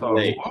thought,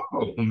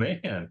 oh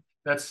man,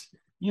 that's,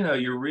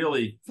 you're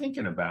really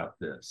thinking about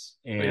this.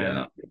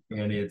 And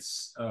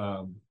it's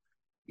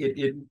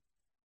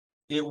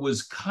it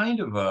was kind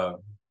of a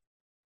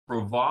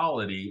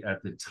frivolity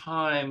at the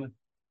time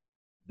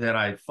that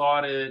I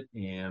thought it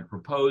and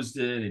proposed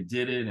it and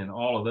did it and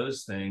all of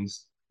those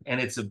things.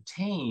 And it's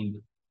obtained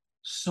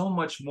so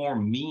much more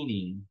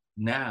meaning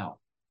now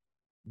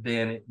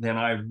than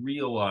I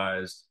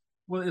realized.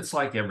 Well, it's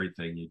like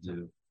everything you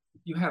do.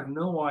 You have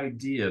no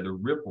idea the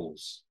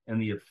ripples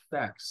and the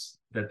effects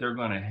that they're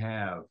going to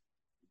have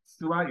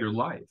throughout your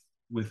life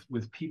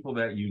with people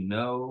that you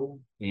know.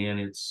 And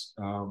it's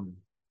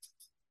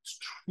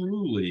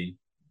truly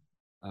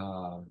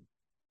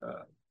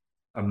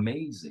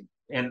amazing.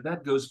 And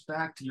that goes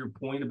back to your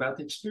point about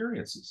the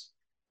experiences.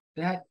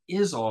 That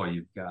is all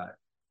you've got.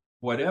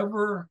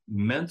 Whatever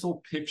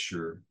mental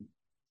picture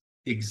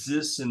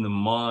exists in the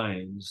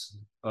minds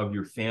of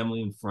your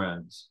family and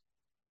friends,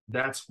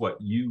 that's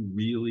what you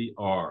really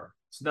are.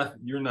 It's nothing.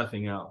 You're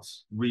nothing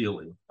else,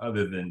 really,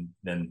 other than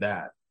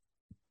that.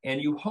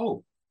 and you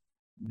hope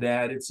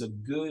that it's a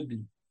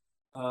good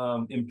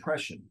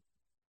impression.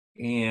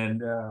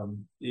 And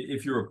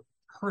if you're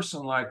a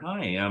person like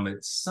I am,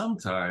 it's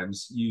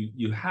sometimes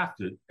you have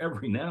to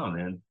every now and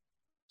then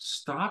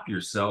stop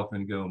yourself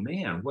and go,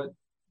 man,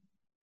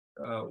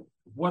 uh,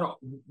 what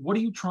what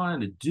are you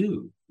trying to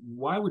do?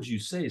 Why would you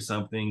say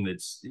something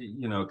that's,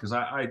 because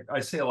I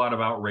say a lot of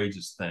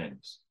outrageous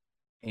things,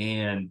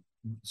 and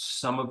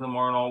some of them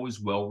aren't always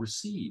well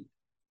received.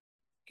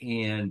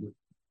 And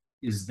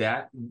is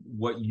that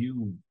what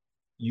you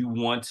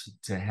want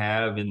to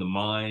have in the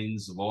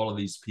minds of all of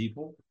these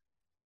people?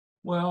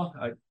 Well,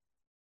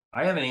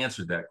 I haven't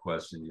answered that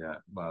question yet,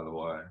 by the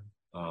way.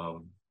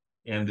 Um,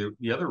 and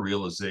the other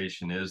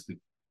realization is the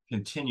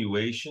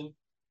continuation,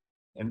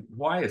 and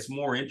why it's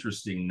more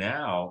interesting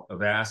now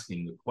of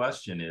asking the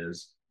question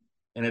is,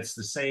 and it's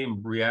the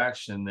same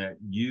reaction that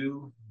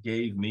you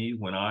gave me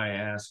when I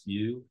asked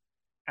you.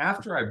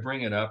 After I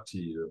bring it up to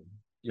you,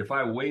 if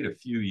I wait a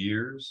few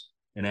years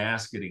and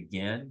ask it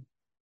again,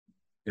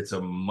 it's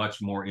a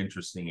much more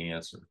interesting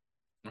answer,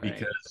 Right.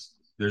 because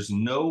there's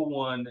no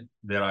one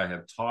that I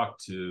have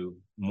talked to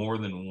more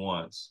than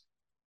once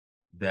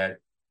that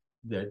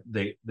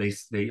they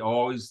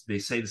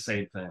say the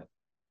same thing.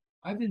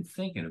 I've been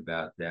thinking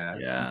about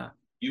that. Yeah.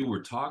 You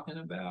were talking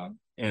about,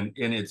 and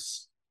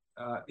it's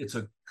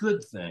a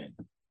good thing,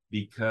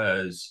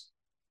 because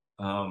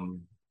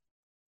um,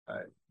 I,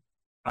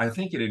 I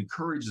think it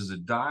encourages a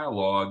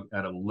dialogue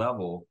at a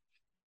level,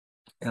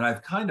 and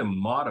I've kind of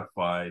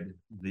modified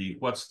the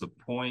what's the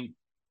point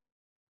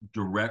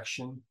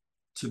direction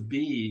to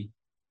be,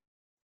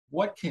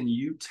 what can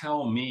you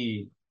tell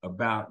me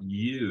about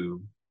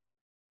you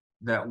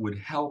that would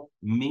help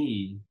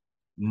me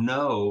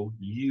know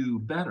you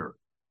better?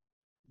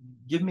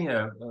 Give me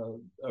a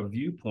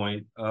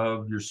viewpoint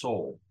of your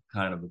soul,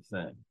 kind of a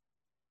thing.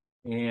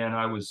 And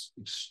I was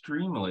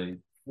extremely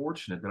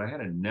fortunate that I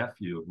had a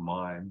nephew of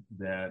mine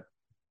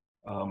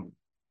um,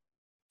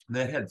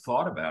 that had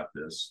thought about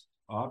this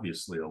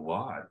obviously a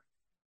lot,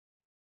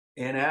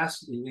 and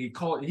asked.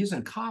 He's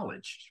in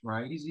college,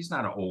 right? He's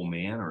not an old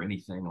man or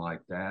anything like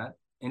that,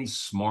 and he's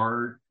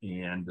smart,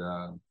 and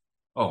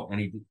oh, and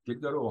he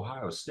did go to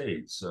Ohio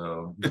State,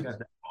 so he's got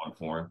that on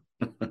for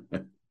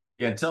him.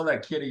 Yeah, and tell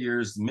that kid of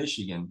yours,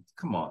 Michigan,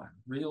 come on,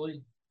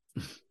 really?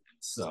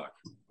 Suck.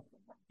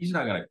 He's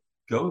not going to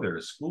go there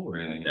to school or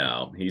anything.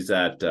 No, he's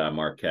at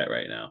Marquette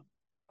right now.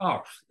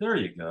 Oh, there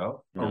you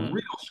go. A Mm.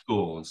 real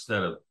school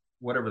instead of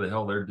whatever the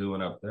hell they're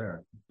doing up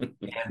there.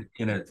 And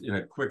in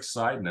a quick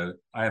side note,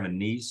 I have a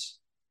niece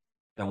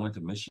that went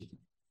to Michigan.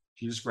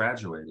 She just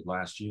graduated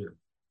last year.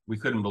 We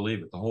couldn't believe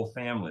it. The whole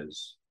family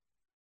is,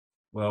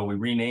 well, we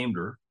renamed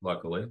her,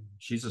 luckily.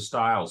 She's a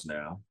Styles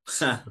now.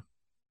 I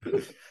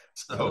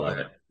So love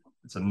it.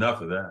 it's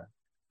enough of that.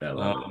 I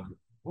love it.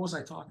 What was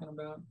I talking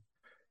about?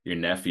 Your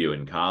nephew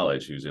in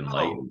college who's Oh,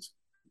 enlightened.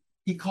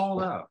 he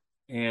called up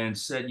and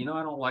said, I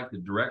don't like the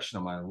direction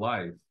of my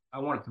life. I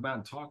want to come out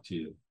and talk to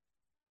you.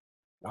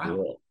 Wow.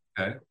 Cool.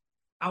 Okay.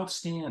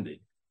 Outstanding.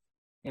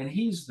 And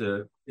he's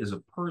is a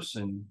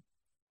person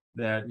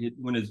that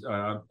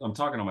I'm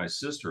talking to my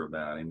sister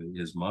about him,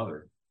 his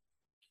mother,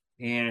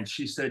 and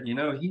she said,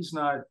 he's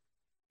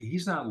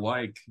not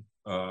like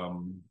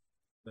um,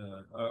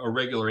 a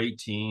regular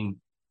 18,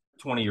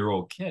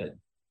 20-year-old kid.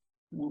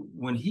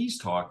 When he's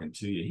talking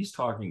to you, he's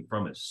talking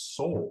from his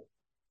soul.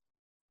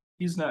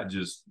 He's not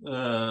just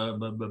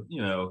but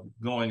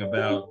going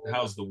about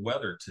how's the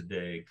weather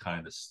today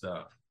kind of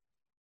stuff.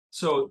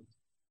 So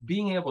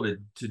being able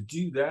to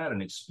do that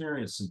and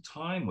experience some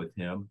time with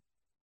him,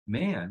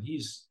 man,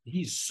 he's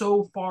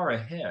so far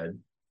ahead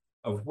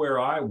of where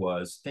I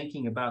was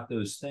thinking about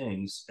those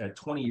things at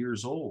 20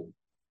 years old.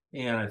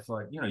 And I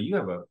thought, you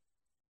have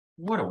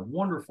what a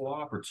wonderful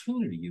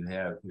opportunity you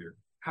have here.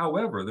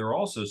 However, there are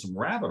also some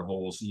rabbit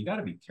holes, so you got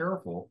to be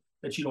careful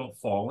that you don't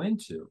fall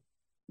into,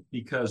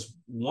 because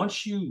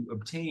once you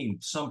obtain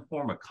some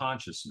form of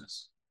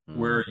consciousness Mm.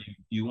 where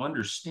you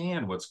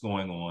understand what's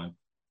going on,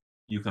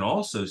 you can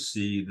also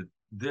see that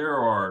there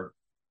are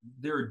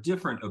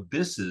different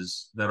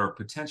abysses that are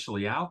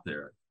potentially out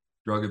there.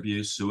 Drug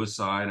abuse,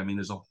 suicide. I mean,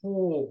 there's a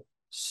whole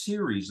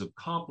series of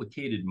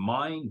complicated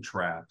mind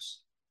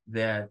traps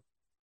that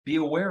be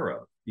aware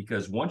of,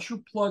 because once you're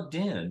plugged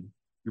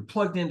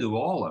into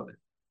all of it,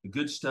 the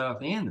good stuff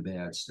and the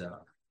bad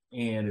stuff.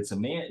 And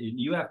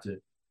you have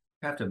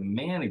to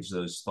manage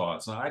those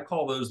thoughts. And I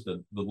call those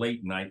the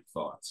late night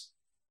thoughts,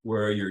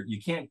 where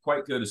you can't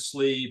quite go to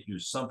sleep,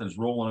 something's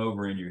rolling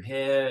over in your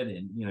head,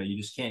 and you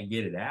just can't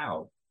get it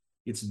out.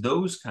 It's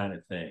those kind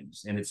of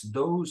things, and it's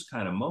those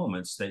kind of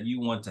moments that you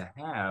want to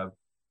have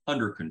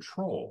under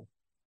control.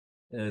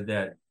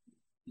 That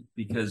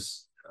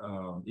Because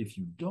if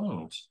you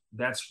don't,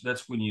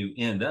 that's when you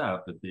end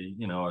up at the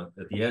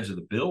edge of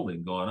the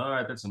building, going, all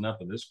right, that's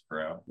enough of this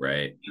crowd.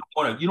 Right.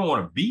 You don't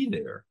want to be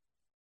there.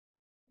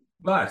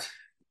 But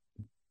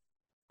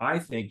I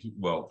think,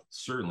 well,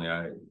 certainly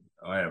I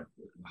have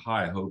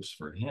high hopes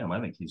for him. I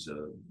think he's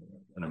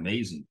an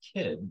amazing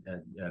kid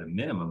at a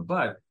minimum.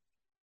 But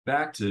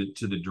back to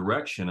the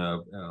direction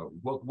of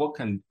what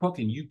can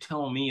you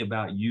tell me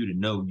about you to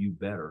know you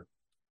better?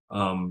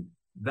 Um,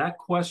 that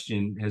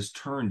question has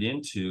turned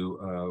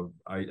into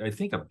I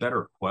think a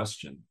better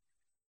question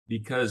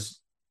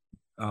because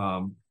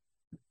um,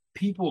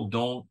 people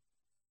don't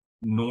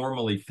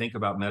normally think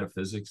about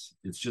metaphysics.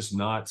 It's just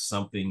not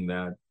something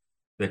that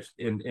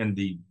and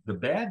the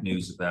bad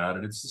news about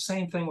it, it's the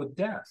same thing with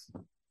death.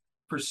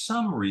 For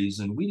some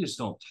reason, we just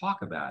don't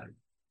talk about it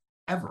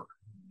ever.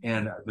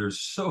 And there's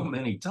so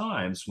many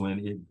times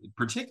when it,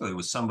 particularly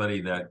with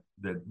somebody that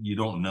you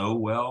don't know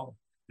well,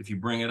 if you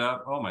bring it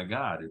up, oh my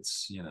God,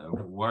 it's,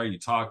 why are you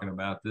talking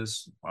about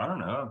this? I don't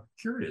know. I'm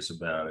curious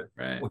about it.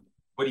 Right.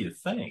 What do you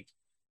think?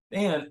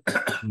 And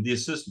the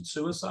assisted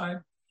suicide,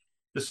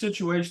 the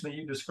situation that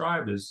you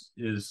described is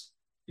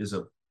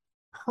a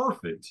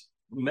perfect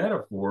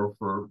metaphor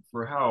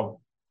for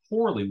how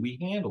poorly we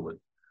handle it.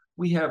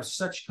 We have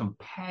such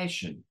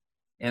compassion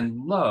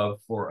and love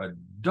for a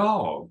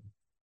dog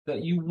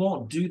that you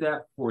won't do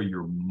that for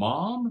your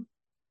mom.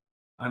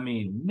 I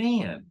mean,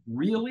 man,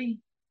 really?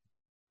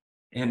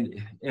 And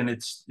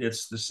it's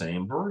the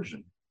same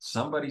version.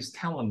 Somebody's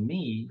telling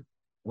me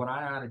what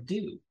I ought to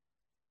do.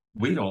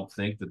 We don't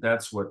think that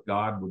that's what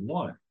God would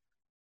want.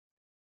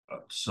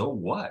 So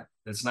what?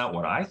 That's not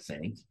what I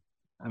think.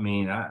 I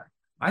mean,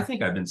 I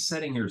think I've been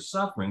sitting here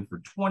suffering for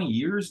 20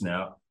 years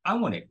now. I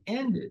want to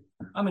end it.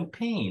 I'm in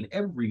pain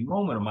every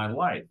moment of my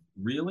life.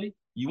 Really?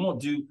 You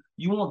won't do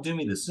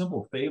me the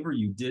simple favor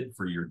you did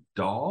for your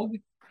dog?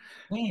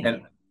 And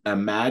Man.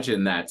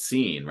 imagine that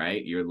scene,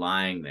 right? You're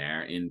lying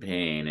there in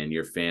pain and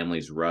your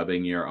family's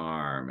rubbing your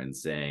arm and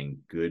saying,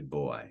 "Good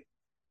boy.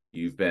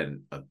 You've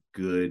been a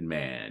good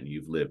man.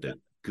 You've lived a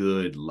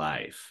good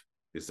life."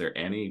 Is there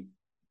any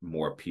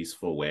more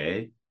peaceful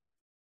way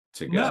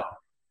to No.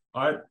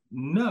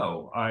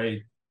 go?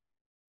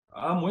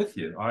 I'm with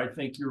you. I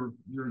think you're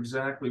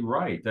exactly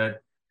right.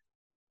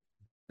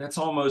 That's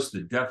almost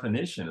the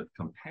definition of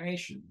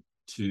compassion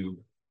to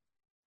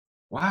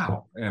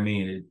wow. I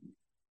mean,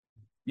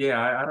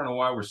 yeah, I don't know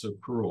why we're so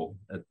cruel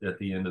at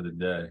the end of the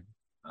day.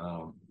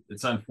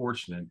 It's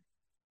unfortunate.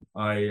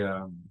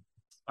 I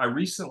I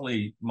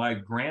recently, my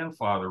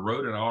grandfather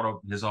wrote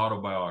his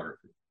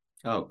autobiography.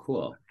 Oh,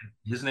 cool.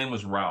 His name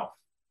was Ralph,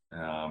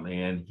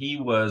 and he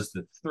was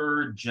the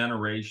third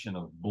generation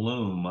of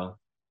Bloom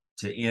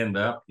to end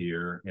up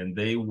here, and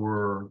they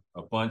were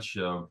a bunch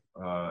of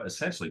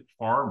essentially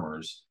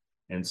farmers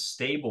and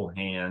stable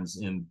hands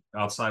in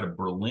outside of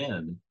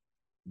Berlin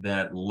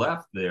that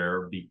left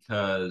there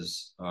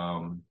because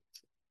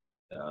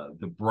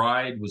the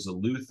bride was a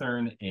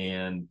Lutheran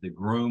and the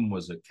groom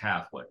was a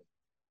Catholic.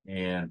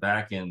 And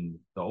back in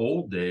the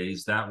old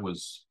days, that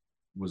was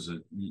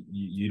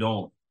you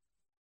don't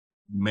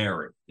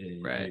marry.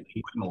 Right.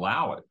 He wouldn't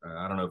allow it.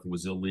 I don't know if it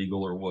was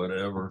illegal or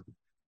whatever.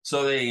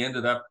 So they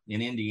ended up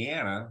in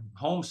Indiana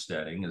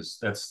homesteading.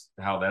 That's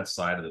how that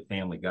side of the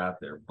family got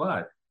there.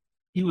 But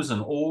he was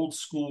an old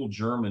school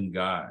German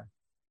guy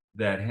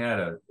that had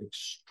an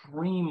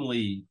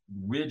extremely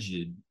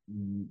rigid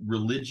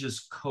religious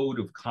code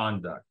of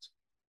conduct,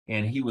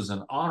 and he was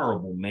an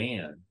honorable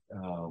man.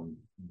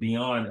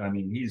 Beyond, I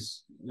mean,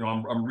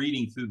 I'm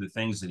reading through the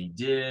things that he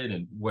did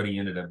and what he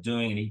ended up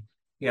doing, and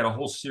he had a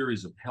whole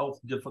series of health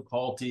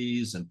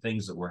difficulties and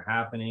things that were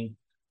happening.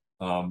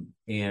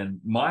 And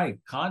my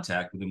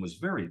contact with him was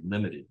very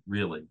limited,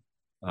 really.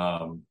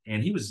 And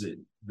he was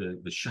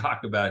the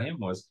shock about him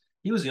was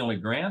he was the only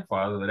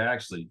grandfather that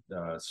actually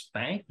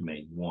spanked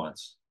me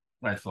once.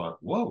 And I thought,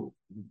 whoa,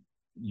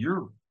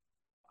 you're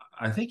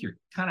I think you're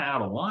kind of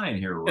out of line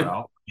here,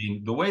 Ralph. I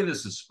mean, the way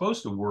this is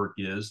supposed to work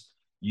is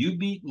you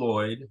beat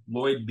Lloyd,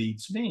 Lloyd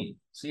beats me.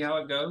 See how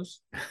it goes?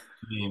 I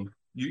mean,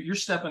 you're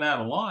stepping out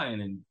of line,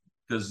 and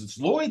because it's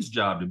Lloyd's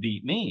job to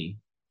beat me.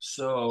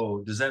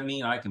 So does that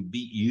mean I can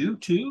beat you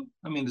too?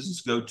 I mean, does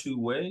this go two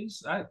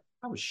ways? I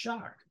was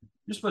shocked.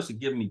 You're supposed to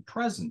give me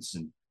presents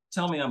and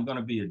tell me I'm going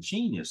to be a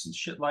genius and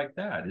shit like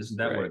that. Isn't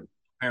that what Right. a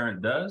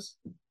parent does?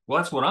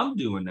 Well, that's what I'm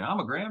doing now. I'm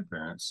a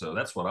grandparent, so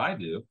that's what I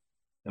do.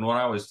 And what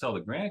I always tell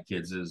the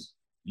grandkids is,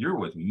 you're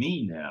with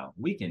me now.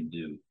 We can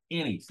do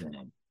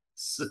anything.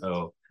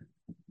 So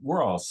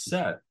we're all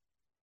set.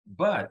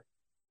 But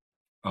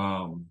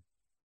oh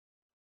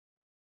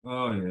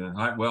yeah,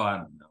 I don't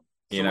know.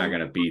 You're So not going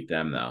to beat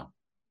them, though.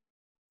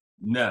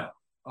 no.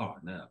 Oh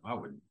no, I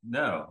wouldn't.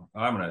 No,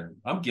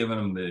 I'm giving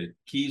them the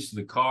keys to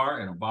the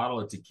car and a bottle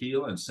of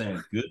tequila and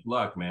saying, good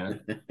luck,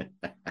 man.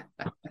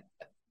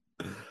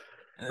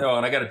 Oh,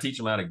 and I got to teach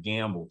them how to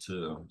gamble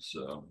too.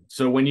 So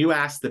So when you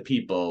ask the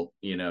people,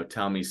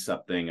 tell me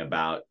something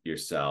about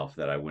yourself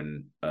that I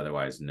wouldn't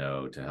otherwise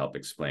know to help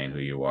explain who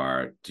you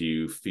are, do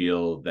you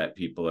feel that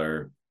people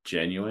are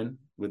genuine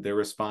with their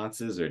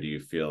responses, or do you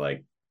feel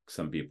like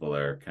some people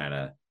are kind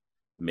of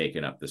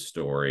making up the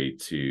story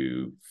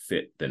to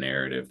fit the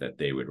narrative that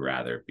they would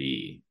rather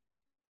be?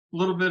 a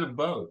little bit of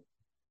both.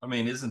 I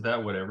mean, isn't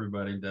that what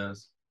everybody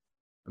does?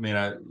 I mean,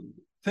 I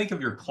think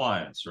of your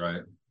clients,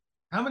 right?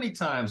 How many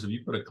times have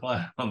you put a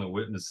client on the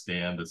witness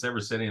stand that's ever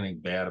said anything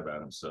bad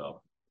about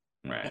himself?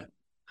 Right.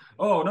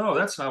 oh no,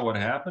 that's not what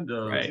happened.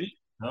 Right. Gee,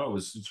 no,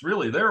 it's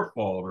really their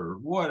fault or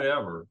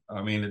whatever.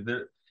 I mean,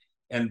 there,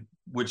 and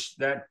which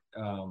that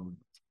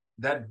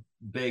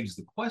begs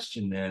the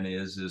question then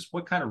is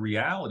what kind of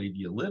reality do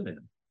you live in?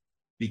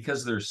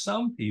 Because there's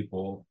some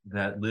people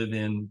that live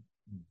in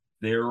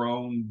their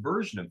own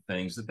version of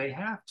things that they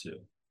have to.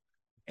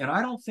 And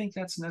I don't think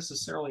that's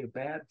necessarily a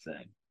bad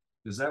thing.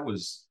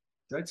 Because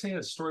did I tell you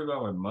a story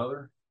about my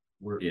mother?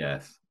 Where,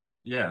 Yes.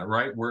 yeah,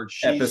 right. Where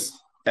Epis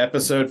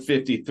Episode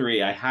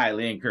 53. I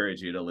highly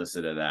encourage you to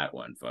listen to that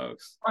one,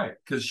 folks. right.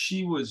 Because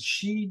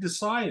she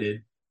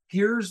decided,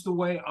 here's the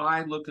way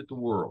I look at the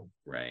world.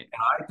 Right.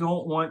 I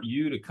don't want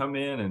you to come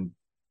in and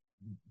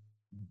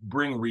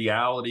bring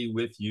reality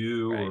with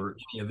you Right. or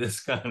any of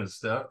this kind of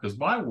stuff because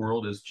my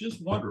world is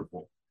just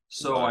wonderful.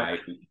 So Why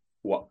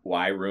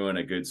why ruin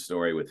a good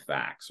story with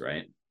facts,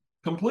 right?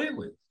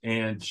 completely.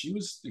 And she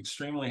was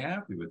extremely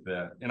happy with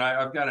that. And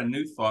I've got a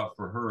new thought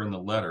for her in the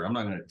letter. I'm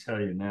not going to tell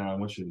you now. I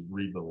want you to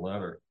read the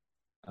letter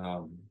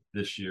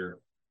this year.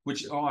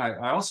 Which I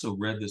also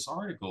read this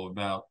article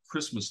about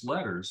Christmas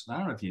letters. I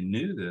don't know if you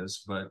knew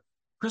this, but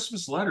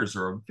Christmas letters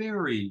are a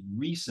very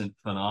recent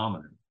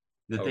phenomenon.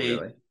 That Oh, they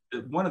really?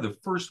 one of the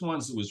first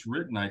ones that was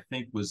written, I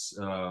think, was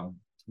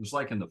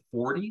like in the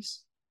 40s.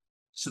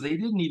 So they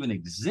didn't even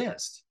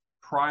exist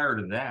prior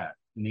to that.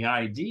 And the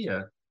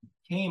idea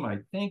came, I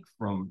think,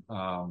 from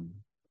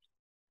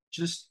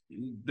just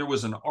there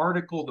was an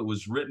article that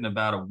was written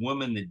about a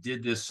woman that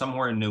did this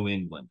somewhere in New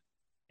England.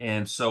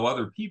 And so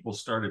other people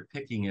started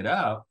picking it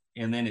up,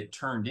 and then it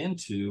turned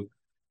into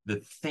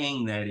the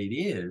thing that it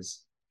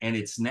is. And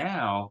it's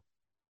now,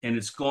 and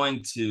it's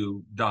going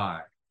to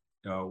die,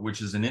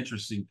 which is an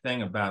interesting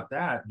thing about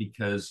that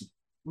because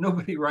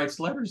nobody writes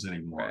letters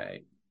anymore.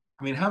 Right.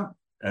 I mean,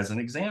 as an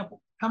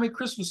example, how many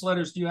Christmas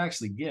letters do you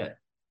actually get?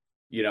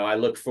 I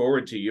look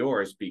forward to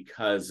yours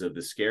because of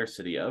the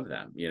scarcity of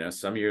them.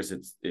 Some years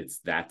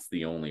that's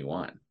the only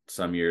one.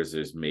 Some years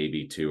there's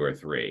maybe two or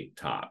three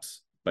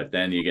tops, but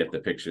then you get the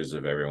pictures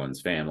of everyone's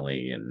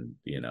family and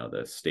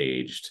the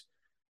staged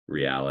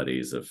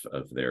realities of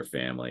their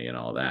family and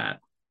all that.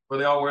 Where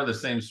they all wear the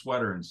same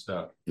sweater and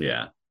stuff.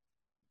 Yeah.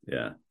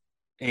 Yeah.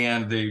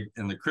 And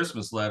the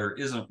Christmas letter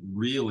isn't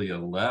really a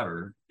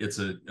letter. It's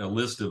a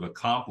list of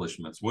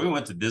accomplishments. We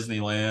went to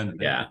Disneyland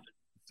and Yeah.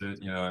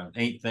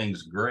 ain't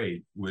things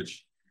great,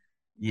 which,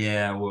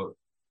 yeah, well,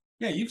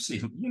 yeah, you've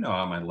seen,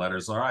 how my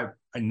letters are.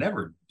 I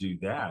never do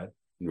that.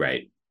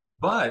 Right.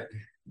 But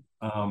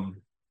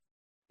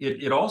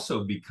it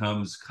also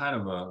becomes kind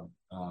of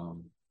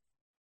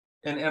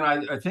and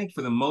I think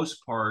for the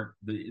most part,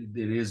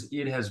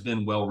 it has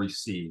been well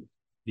received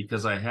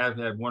because I have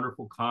had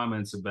wonderful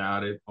comments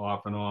about it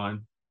off and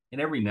on. And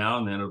every now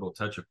and then it'll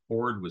touch a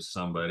chord with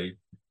somebody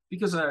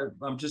because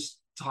I'm just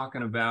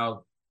talking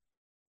about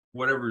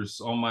whatever's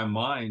on my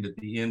mind at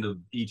the end of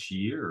each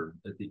year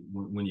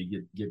when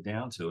you get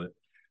down to it.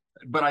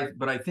 But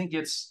I think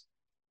it's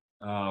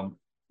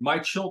my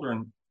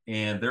children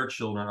and their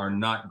children are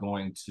not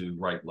going to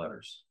write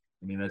letters.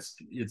 I mean,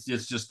 it's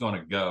just going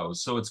to go.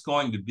 So it's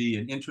going to be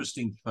an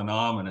interesting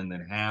phenomenon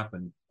that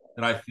happened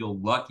that I feel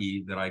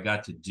lucky that I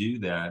got to do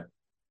that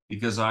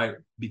because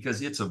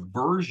it's a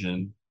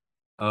version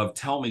of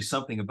tell me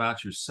something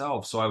about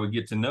yourself so I would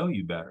get to know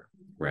you better.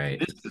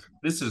 Right.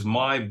 This is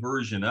my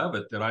version of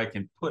it that I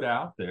can put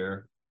out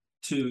there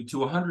to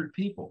 100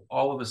 people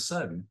all of a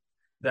sudden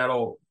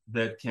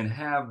that can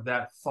have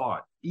that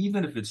thought,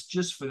 even if it's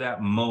just for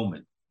that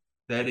moment,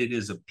 that it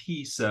is a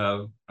piece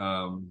of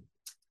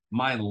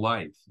my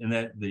life, and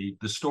that the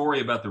story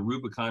about the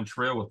Rubicon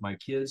Trail with my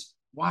kids.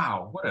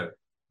 Wow, what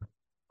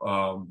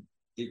a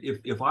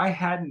if I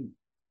hadn't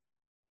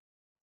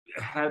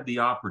had the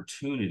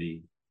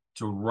opportunity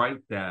to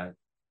write that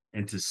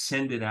and to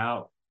send it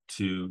out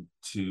to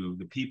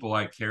the people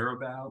I care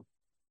about,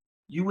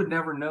 you would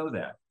never know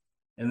that.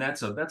 And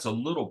that's a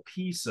little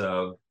piece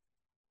of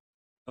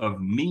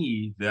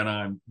me that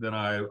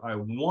I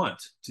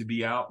want to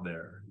be out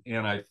there,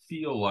 and I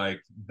feel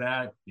like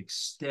that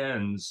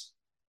extends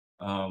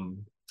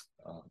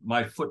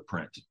my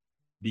footprint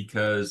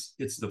because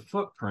it's the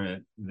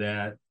footprint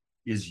that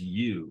is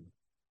you.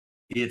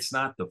 It's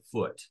not the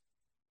foot,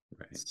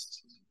 Right.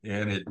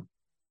 and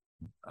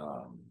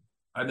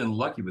I've been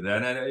lucky with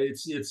that, and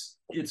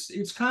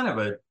it's kind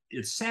of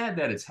it's sad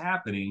that it's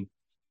happening,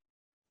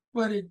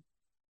 but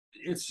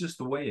it's just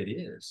the way it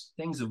is.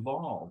 Things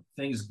evolve,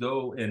 things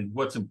go, and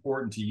what's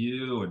important to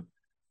you,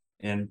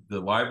 and the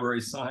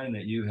library sign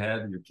that you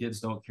had that your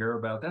kids don't care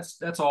about.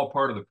 That's all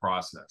part of the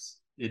process.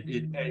 I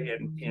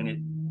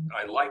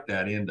like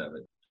that end of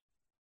it.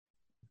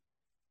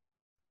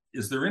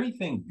 Is there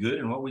anything good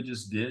in what we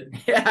just did?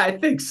 Yeah, I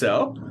think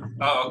so.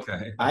 Oh,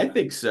 okay. I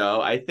think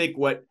so. I think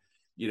what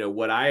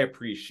I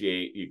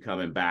appreciate you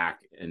coming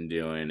back and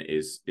doing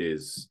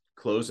is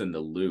closing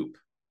the loop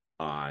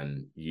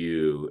on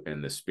you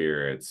and the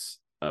spirits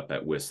up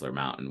at Whistler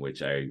Mountain,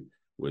 which I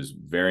was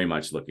very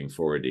much looking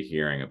forward to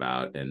hearing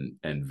about and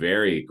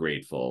very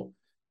grateful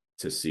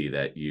to see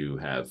that you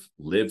have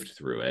lived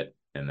through it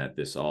and that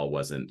this all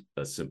wasn't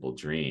a simple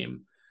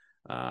dream.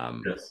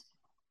 Yes.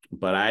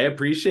 But I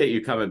appreciate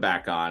you coming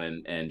back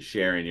on and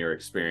sharing your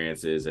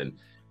experiences and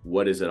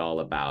what is it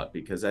all about,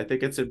 because I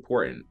think it's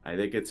important. I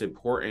think it's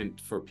important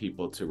for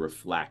people to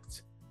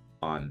reflect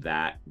on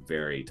that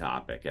very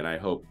topic. And I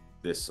hope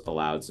this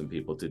allowed some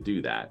people to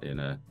do that in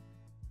a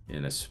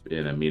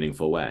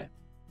meaningful way.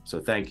 So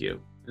thank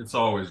you. It's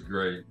always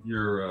great.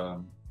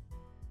 You're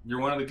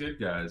one of the good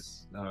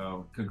guys.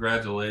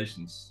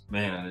 Congratulations,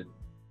 man.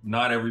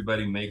 Not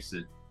everybody makes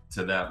it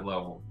to that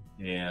level.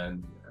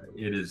 And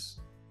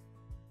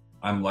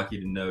I'm lucky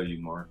to know you,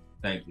 Mark.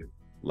 Thank you.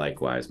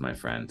 Likewise, my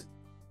friend.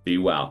 Be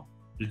well.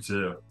 You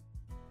too.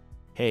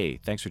 Hey,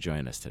 thanks for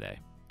joining us today.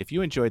 If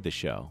you enjoyed the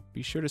show,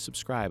 be sure to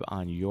subscribe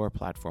on your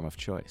platform of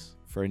choice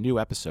for a new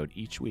episode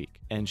each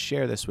week, and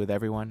share this with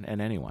everyone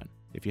and anyone.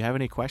 If you have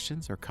any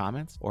questions or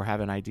comments, or have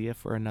an idea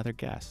for another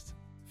guest,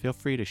 feel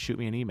free to shoot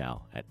me an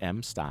email at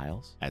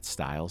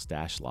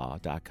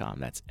mstiles@stiles-law.com.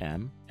 That's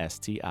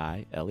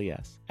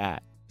MSTILES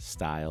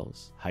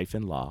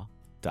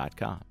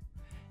 @stiles-law.com.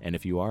 And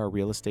if you are a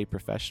real estate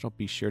professional,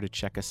 be sure to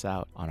check us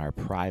out on our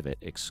private,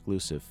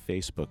 exclusive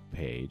Facebook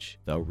page,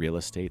 The Real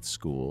Estate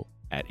School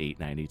at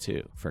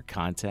 892, for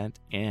content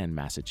and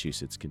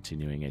Massachusetts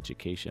continuing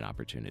education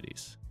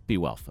opportunities. Be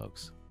well,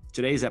 folks.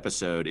 Today's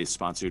episode is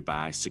sponsored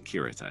by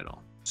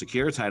Securititle.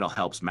 Securititle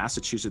helps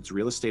Massachusetts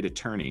real estate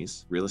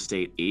attorneys, real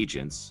estate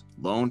agents,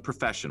 loan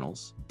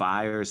professionals,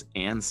 buyers,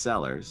 and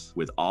sellers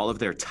with all of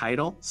their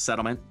title,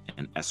 settlement,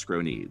 and escrow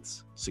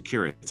needs.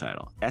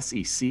 Securititle,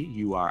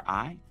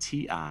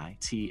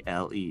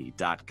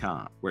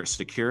 SECURITITLE.com, where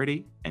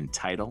security and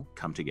title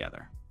come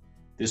together.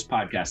 This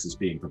podcast is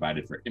being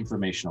provided for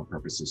informational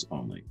purposes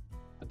only.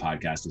 The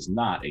podcast is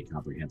not a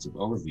comprehensive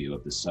overview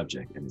of the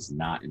subject and is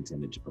not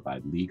intended to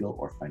provide legal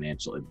or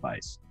financial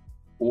advice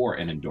or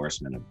an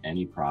endorsement of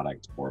any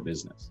product or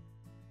business.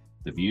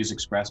 The views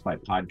expressed by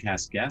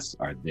podcast guests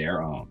are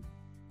their own,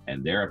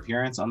 and their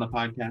appearance on the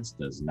podcast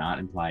does not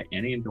imply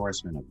any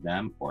endorsement of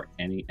them or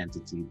any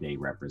entity they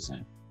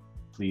represent.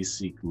 Please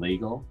seek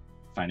legal,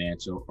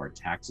 financial, or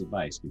tax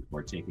advice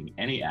before taking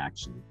any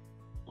action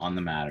on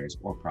the matters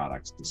or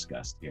products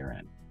discussed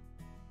herein.